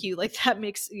 oh, thank you. Like that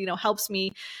makes, helps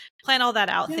me plan all that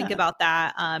out, think about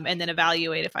that, and then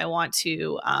evaluate if I want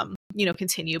to,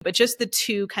 continue. But just the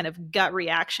two kind of gut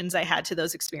reactions I had to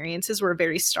those experiences were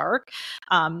very stark.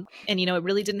 And, it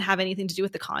really didn't have anything to do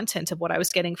with the content of what I was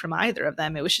getting from either of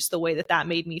them. It was just the way that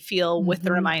made me feel with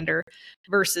the reminder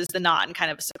versus the not and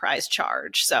kind of a surprise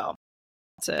charge. So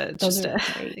it's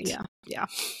great. Yeah.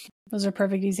 Those are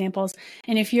perfect examples.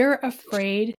 And if you're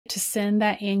afraid to send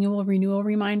that annual renewal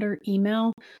reminder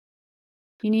email,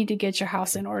 you need to get your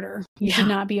house in order. You should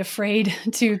not be afraid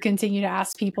to continue to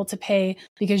ask people to pay,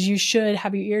 because you should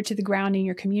have your ear to the ground in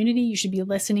your community. You should be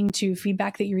listening to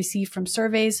feedback that you receive from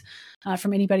surveys,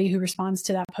 from anybody who responds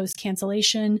to that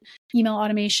post-cancellation email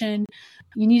automation.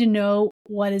 You need to know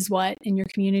what is what in your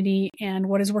community and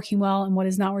what is working well and what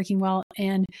is not working well.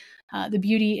 And the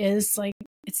beauty is, like,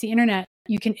 it's the internet.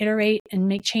 You can iterate and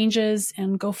make changes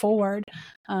and go forward.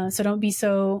 So don't be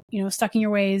so, stuck in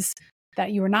your ways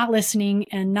that you are not listening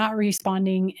and not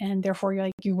responding, and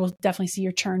therefore you will definitely see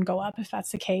your churn go up if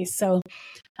that's the case. So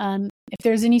if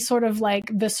there's any sort of like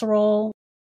visceral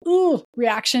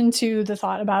reaction to the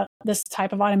thought about this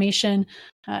type of automation,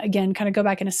 again, kind of go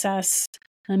back and assess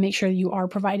and make sure you are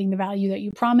providing the value that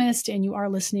you promised, and you are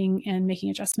listening and making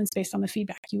adjustments based on the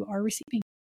feedback you are receiving.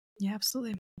 Yeah,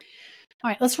 absolutely. All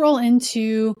right, let's roll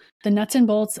into the nuts and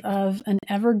bolts of an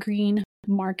evergreen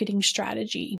marketing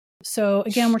strategy. So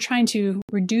again, we're trying to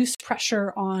reduce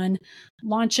pressure on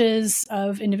launches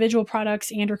of individual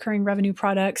products and recurring revenue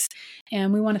products.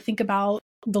 And we want to think about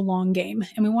the long game,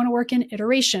 and we want to work in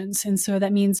iterations. And so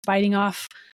that means biting off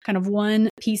kind of one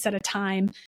piece at a time,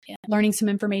 learning some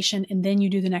information, and then you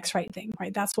do the next right thing,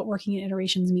 right? That's what working in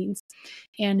iterations means.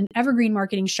 And an evergreen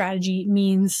marketing strategy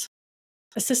means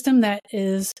a system that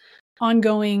is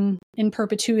ongoing in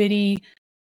perpetuity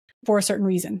for a certain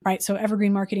reason, right? So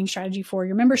evergreen marketing strategy for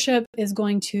your membership is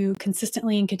going to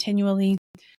consistently and continually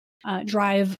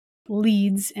drive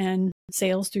leads and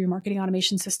sales through your marketing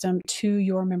automation system to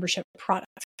your membership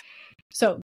product.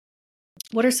 So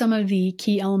what are some of the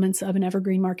key elements of an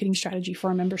evergreen marketing strategy for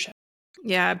a membership?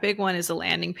 Yeah, a big one is a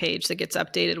landing page that gets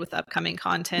updated with upcoming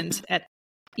content at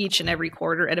each and every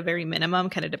quarter at a very minimum,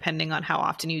 kind of depending on how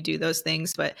often you do those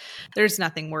things. But there's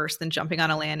nothing worse than jumping on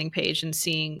a landing page and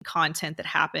seeing content that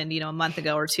happened, a month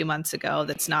ago or 2 months ago.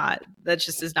 That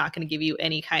just is not going to give you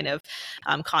any kind of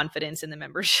confidence in the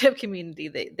membership community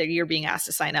that you're being asked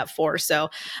to sign up for. So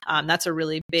that's a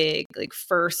really big, like,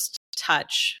 first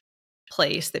touch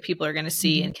place that people are going to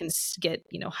see and can get,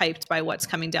 hyped by what's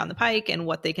coming down the pike and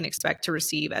what they can expect to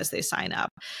receive as they sign up.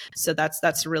 So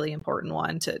that's a really important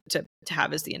one to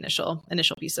have as the initial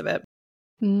piece of it.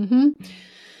 And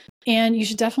you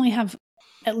should definitely have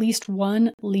at least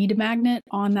one lead magnet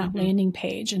on that landing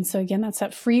page. And so again, that's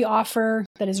that free offer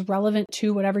that is relevant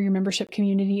to whatever your membership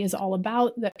community is all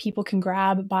about, that people can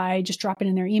grab by just dropping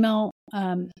in their email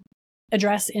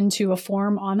address into a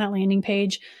form on that landing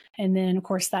page. And then, of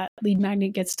course, that lead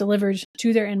magnet gets delivered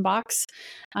to their inbox.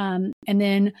 And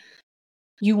then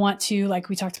you want to, like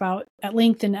we talked about at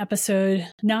length in episode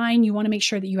 9, you want to make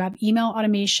sure that you have email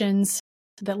automations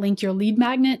that link your lead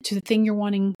magnet to the thing you're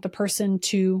wanting the person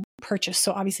to purchase.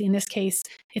 So obviously in this case,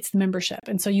 it's the membership.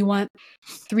 And so you want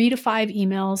 3 to 5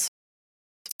 emails,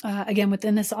 again,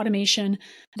 within this automation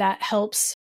that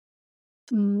helps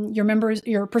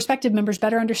your prospective members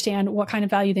better understand what kind of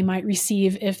value they might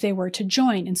receive if they were to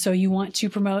join. And so you want to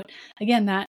promote, again,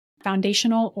 that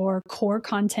foundational or core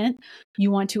content.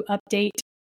 You want to update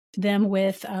them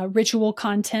with ritual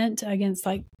content, against,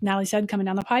 like Natalie said, coming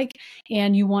down the pike.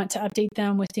 And you want to update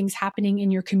them with things happening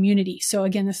in your community. So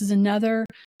again, this is another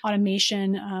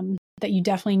automation that you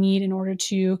definitely need in order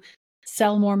to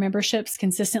sell more memberships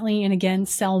consistently, and again,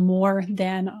 sell more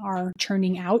than are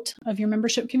churning out of your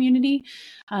membership community.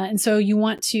 And so you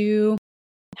want to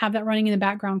have that running in the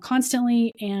background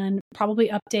constantly, and probably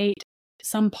update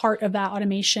some part of that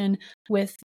automation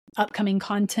with upcoming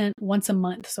content once a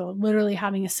month. So literally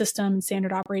having a system and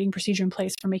standard operating procedure in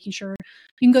place for making sure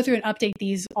you can go through and update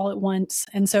these all at once.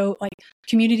 And so, like,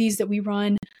 communities that we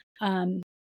run on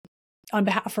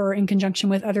behalf or in conjunction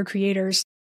with other creators,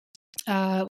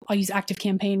 I'll use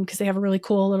ActiveCampaign because they have a really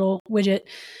cool little widget.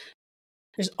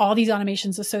 there's all these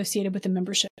automations associated with the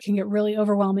membership. It can get really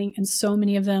overwhelming, and so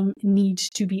many of them need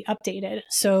to be updated.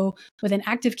 So with an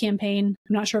active campaign,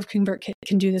 I'm not sure if ConvertKit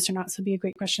can do this or not, so it'd be a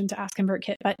great question to ask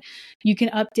ConvertKit, but you can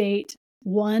update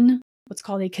what's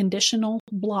called a conditional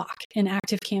block in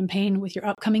active campaign with your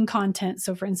upcoming content.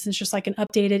 So for instance, just like an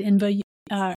updated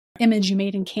image you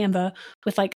made in Canva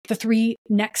with like the 3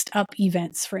 next up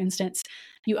events, for instance,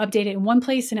 you update it in one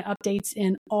place and it updates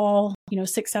in all,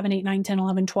 6, 7, 8, 9, 10,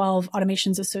 11, 12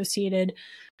 automations associated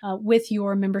with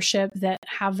your membership that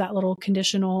have that little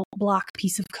conditional block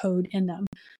piece of code in them.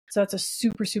 So it's a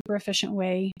super, super efficient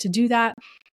way to do that.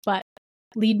 But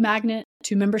lead magnet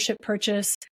to membership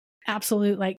purchase,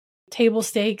 absolute like table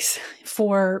stakes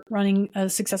for running a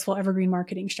successful evergreen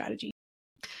marketing strategy.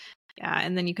 Yeah.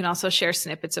 And then you can also share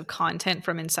snippets of content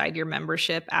from inside your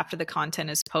membership after the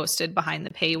content is posted behind the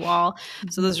paywall.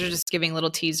 So those are just giving little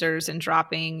teasers and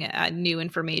dropping new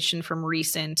information from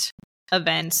recent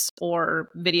events or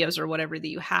videos or whatever that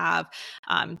you have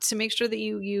to make sure that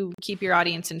you keep your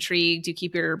audience intrigued, you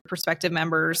keep your prospective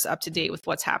members up to date with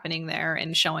what's happening there,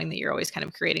 and showing that you're always kind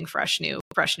of creating fresh new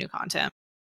content.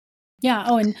 Yeah.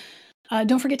 Oh, and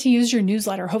don't forget to use your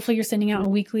newsletter. Hopefully you're sending out a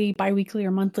weekly, biweekly,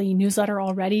 or monthly newsletter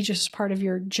already, just as part of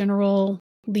your general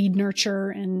lead nurture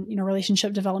and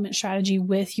relationship development strategy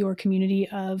with your community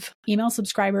of email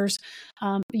subscribers.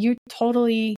 It's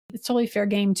totally fair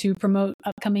game to promote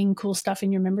upcoming cool stuff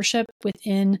in your membership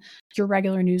within your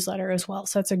regular newsletter as well.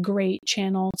 So that's a great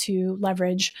channel to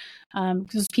leverage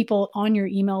because people on your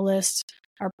email list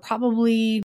are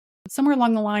probably somewhere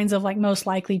along the lines of like most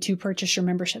likely to purchase your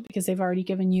membership because they've already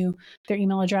given you their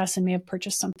email address and may have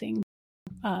purchased something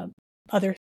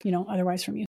otherwise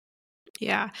from you.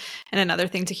 Yeah. And another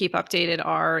thing to keep updated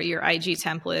are your IG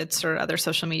templates or other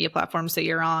social media platforms that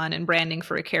you're on, and branding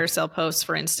for a carousel post,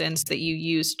 for instance, that you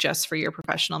use just for your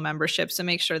professional membership. So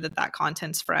make sure that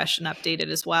content's fresh and updated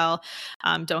as well.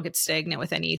 Don't get stagnant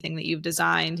with anything that you've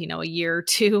designed, a year or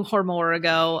 2 or more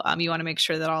ago. You want to make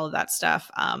sure that all of that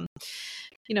stuff,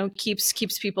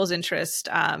 keeps people's interest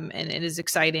and it is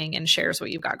exciting and shares what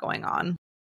you've got going on.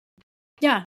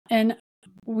 Yeah. And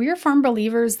we're firm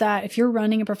believers that if you're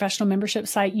running a professional membership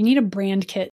site, you need a brand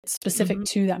kit specific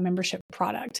to that membership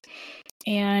product.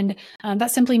 And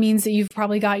that simply means that you've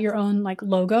probably got your own like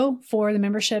logo for the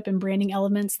membership and branding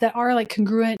elements that are like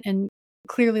congruent and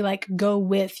clearly like go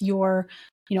with your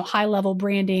high level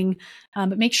branding.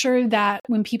 But make sure that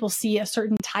when people see a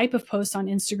certain type of post on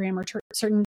Instagram or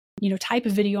certain type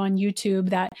of video on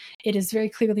YouTube, that it is very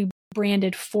clearly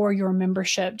branded for your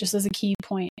membership, just as a key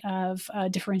point of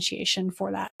differentiation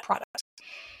for that product.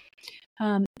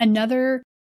 Another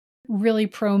really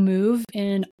pro move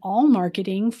in all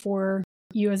marketing for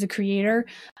you as a creator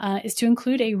is to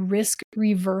include a risk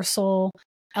reversal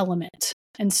element.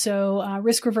 And so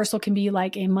risk reversal can be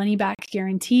like a money back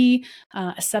guarantee,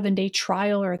 a 7-day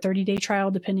trial or a 30-day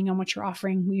trial, depending on what you're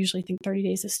offering. We usually think 30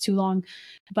 days is too long,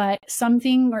 but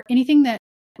something or anything that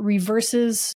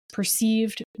reverses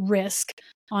perceived risk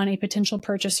on a potential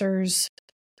purchaser's,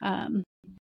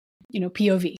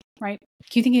 POV, right?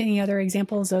 Can you think of any other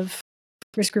examples of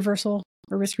risk reversal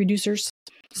or risk reducers?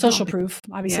 Social proof,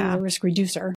 obviously, is a risk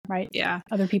reducer, right? Yeah.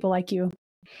 Other people like you.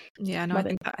 Yeah, no, I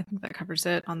think that covers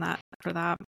it for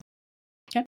that.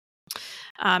 Okay.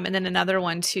 And then another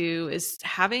one too is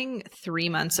having 3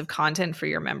 months of content for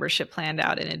your membership planned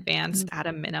out in advance at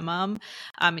a minimum.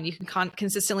 And you can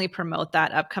consistently promote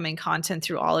that upcoming content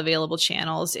through all available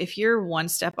channels. If you're one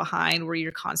step behind where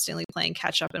you're constantly playing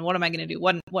catch up and what am I going to do?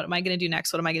 What am I going to do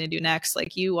next? What am I going to do next?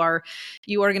 Like you are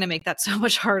going to make that so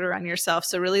much harder on yourself.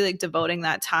 So really like devoting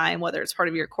that time, whether it's part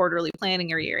of your quarterly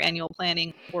planning or your annual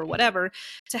planning or whatever,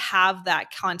 to have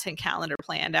that content calendar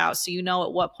planned out. So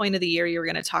at what point of the year you're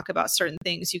going to talk about certain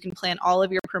things. You can plan all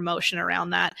of your promotion around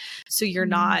that. So you're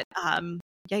not,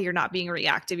 you're not being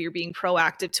reactive. You're being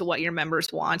proactive to what your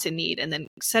members want and need, and then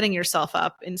setting yourself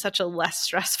up in such a less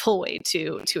stressful way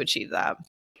to achieve that.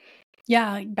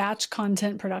 Yeah, batch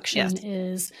content production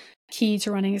is key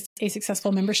to running a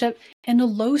successful membership and a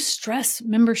low stress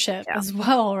membership as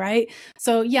well, right?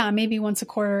 So maybe once a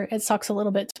quarter, it sucks a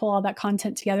little bit to pull all that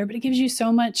content together, but it gives you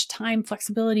so much time,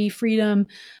 flexibility, freedom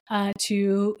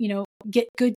to, get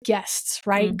good guests,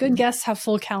 right? Mm-hmm. Good guests have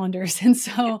full calendars. And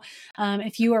so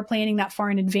if you are planning that far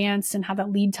in advance and have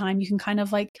that lead time, you can kind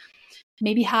of like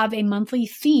maybe have a monthly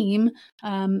theme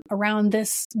around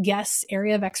this guest's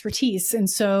area of expertise. And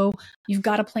so you've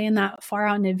got to plan that far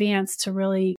out in advance to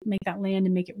really make that land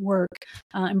and make it work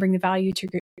and bring the value to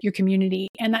your community.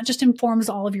 And that just informs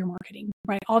all of your marketing,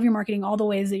 right? All of your marketing, all the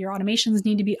ways that your automations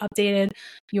need to be updated,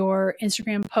 your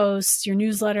Instagram posts, your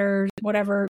newsletter,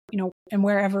 whatever and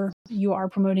wherever you are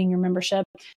promoting your membership,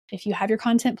 if you have your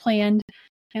content planned,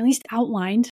 at least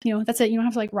outlined, that's it. You don't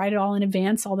have to write it all in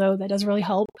advance, although that does really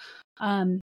help.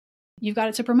 You've got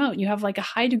it to promote. You have a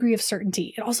high degree of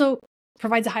certainty. It also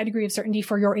provides a high degree of certainty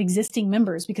for your existing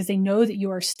members because they know that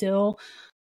you are still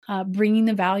bringing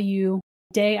the value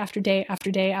day after day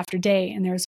after day after day. And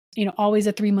there's, always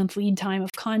a 3-month lead time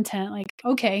of content.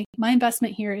 Okay, my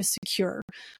investment here is secure.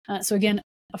 So again,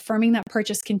 affirming that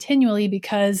purchase continually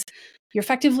because you're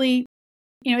effectively,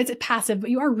 it's passive, but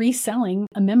you are reselling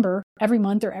a member every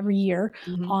month or every year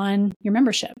on your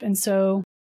membership. And so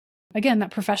again,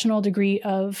 that professional degree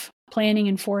of planning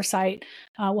and foresight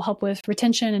will help with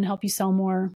retention and help you sell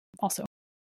more also.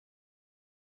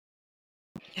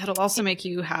 It'll also make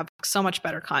you have so much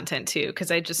better content too,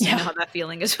 because I know how that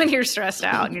feeling is when you're stressed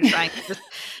out and you're trying to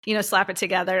just, slap it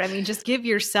together. I mean, just give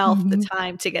yourself the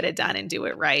time to get it done and do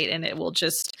it right, and it will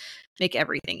just make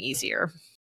everything eeasier.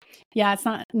 Yeah, it's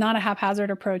not a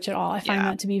haphazard approach at all. I find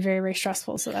that to be very, very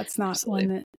stressful. So that's not one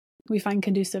that we find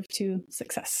conducive to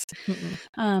success.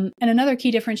 And another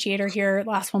key differentiator here,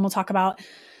 last one we'll talk about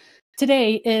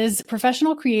today, is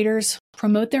professional creators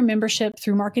promote their membership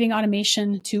through marketing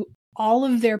automation to all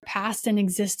of their past and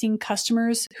existing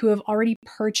customers who have already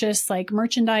purchased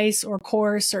merchandise or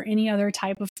course or any other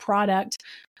type of product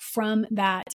from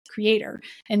that creator.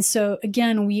 And so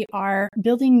again, we are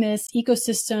building this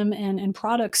ecosystem and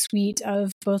product suite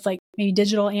of both maybe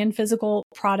digital and physical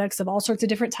products of all sorts of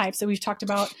different types that we've talked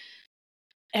about.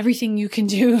 Everything you can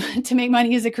do to make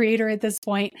money as a creator at this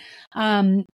point.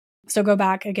 So go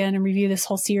back again and review this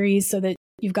whole series so that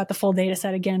you've got the full data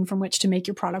set again from which to make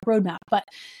your product roadmap. But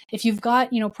if you've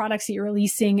got, products that you're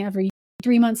releasing every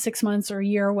 3 months, 6 months, or a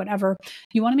year or whatever,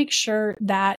 you want to make sure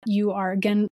that you are,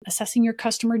 again, assessing your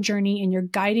customer journey and you're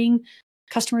guiding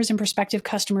customers and prospective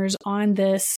customers on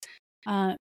this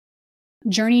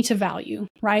journey to value,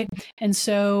 right? And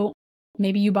so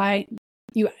maybe you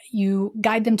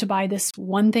guide them to buy this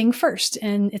one thing first,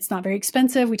 and it's not very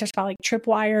expensive. We talked about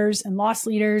tripwires and loss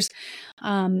leaders,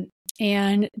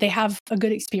 and they have a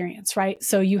good experience, right?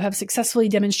 So you have successfully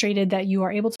demonstrated that you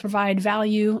are able to provide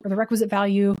value or the requisite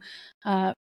value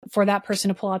for that person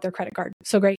to pull out their credit card.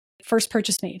 So great. First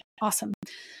purchase made. Awesome.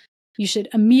 You should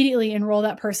immediately enroll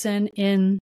that person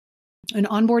in an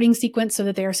onboarding sequence so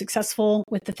that they are successful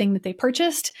with the thing that they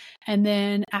purchased. And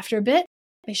then after a bit,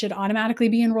 they should automatically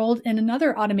be enrolled in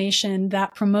another automation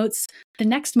that promotes the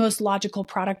next most logical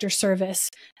product or service,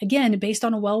 again, based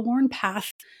on a well-worn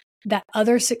path that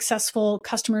other successful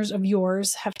customers of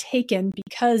yours have taken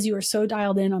because you are so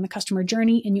dialed in on the customer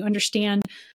journey and you understand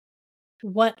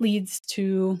what leads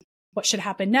to what should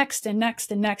happen next and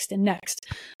next and next and next.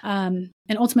 And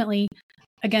ultimately,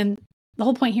 again, the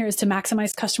whole point here is to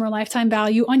maximize customer lifetime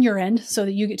value on your end so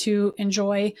that you get to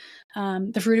enjoy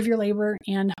the fruit of your labor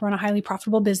and run a highly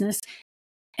profitable business.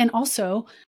 And also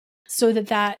so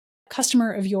that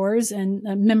customer of yours and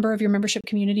a member of your membership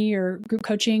community or group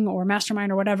coaching or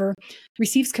mastermind or whatever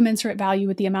receives commensurate value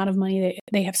with the amount of money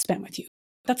they have spent with you.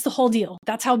 That's the whole deal.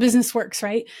 That's how business works,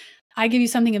 right? I give you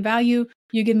something of value,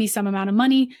 you give me some amount of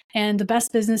money, and the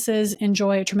best businesses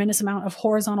enjoy a tremendous amount of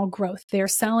horizontal growth. They're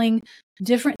selling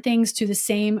different things to the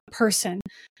same person,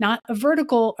 not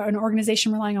an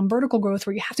organization relying on vertical growth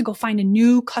where you have to go find a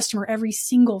new customer every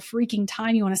single freaking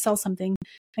time you want to sell something.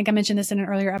 I think I mentioned this in an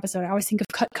earlier episode. I always think of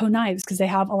Cutco knives because they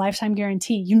have a lifetime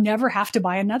guarantee. You never have to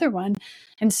buy another one.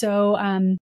 And so,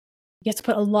 you have to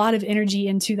put a lot of energy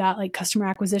into that customer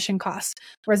acquisition cost.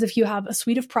 Whereas if you have a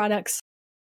suite of products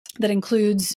that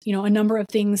includes, a number of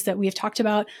things that we have talked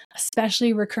about,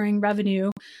 especially recurring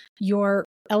revenue, your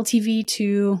LTV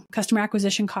to customer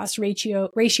acquisition cost ratio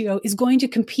is going to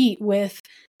compete with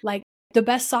the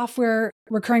best software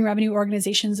recurring revenue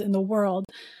organizations in the world.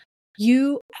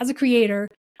 You, as a creator,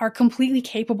 are completely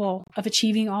capable of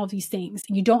achieving all of these things.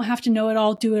 You don't have to know it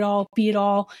all, do it all, be it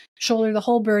all, shoulder the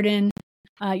whole burden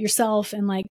yourself and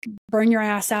burn your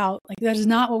ass out. That is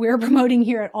not what we're promoting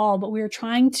here at all, but we are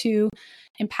trying to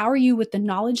empower you with the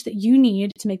knowledge that you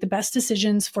need to make the best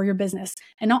decisions for your business,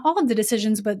 and not all of the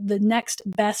decisions, but the next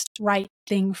best right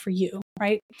thing for you.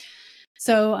 Right.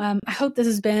 So I hope this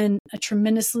has been a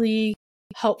tremendously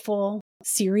helpful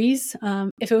series.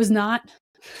 If it was not,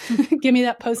 give me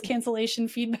that post cancellation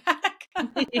feedback.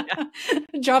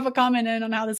 Drop a comment in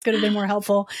on how this could have been more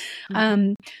helpful.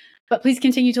 But please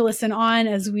continue to listen on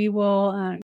as we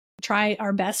will try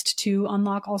our best to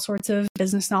unlock all sorts of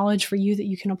business knowledge for you that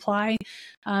you can apply.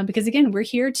 Because again, we're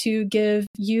here to give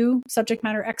you, subject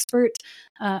matter expert,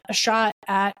 a shot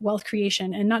at wealth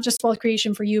creation, and not just wealth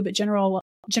creation for you, but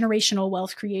generational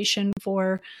wealth creation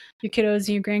for your kiddos and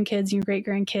your grandkids and your great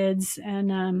grandkids.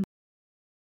 And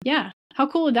Yeah. How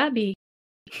cool would that be?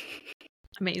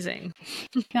 Amazing.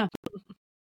 Yeah.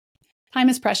 Time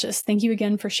is precious. Thank you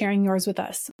again for sharing yours with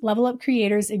us. Level Up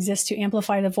Creators exists to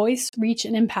amplify the voice, reach,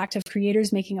 and impact of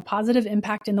creators making a positive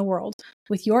impact in the world.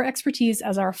 With your expertise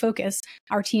as our focus,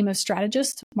 our team of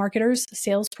strategists, marketers,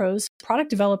 sales pros, product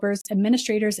developers,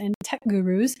 administrators, and tech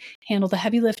gurus handle the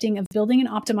heavy lifting of building and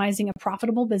optimizing a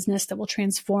profitable business that will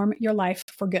transform your life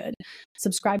for good.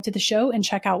 Subscribe to the show and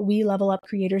check out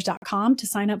WeLevelUpCreators.com to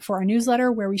sign up for our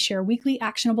newsletter where we share weekly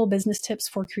actionable business tips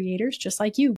for creators just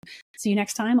like you. See you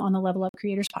next time on the Level Up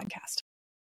Creators podcast.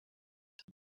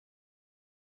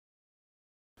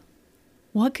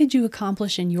 What could you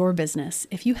accomplish in your business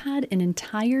if you had an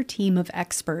entire team of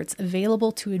experts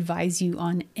available to advise you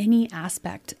on any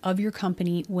aspect of your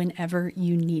company whenever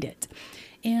you need it?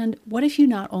 And what if you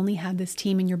not only had this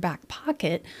team in your back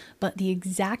pocket, but the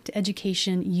exact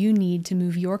education you need to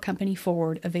move your company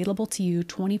forward available to you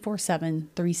 24/7,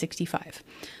 365?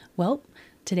 Well,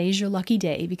 today's your lucky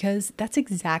day because that's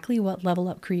exactly what Level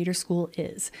Up Creator School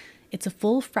is. It's a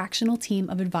full fractional team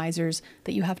of advisors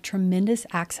that you have tremendous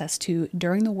access to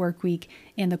during the work week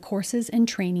and the courses and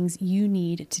trainings you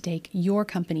need to take your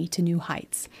company to new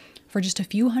heights. For just a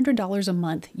few $100s a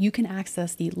month, you can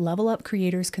access the Level Up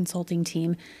Creators Consulting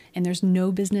Team, and there's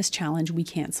no business challenge we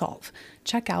can't solve.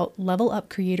 Check out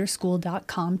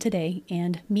levelupcreatorschool.com today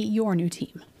and meet your new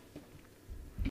team.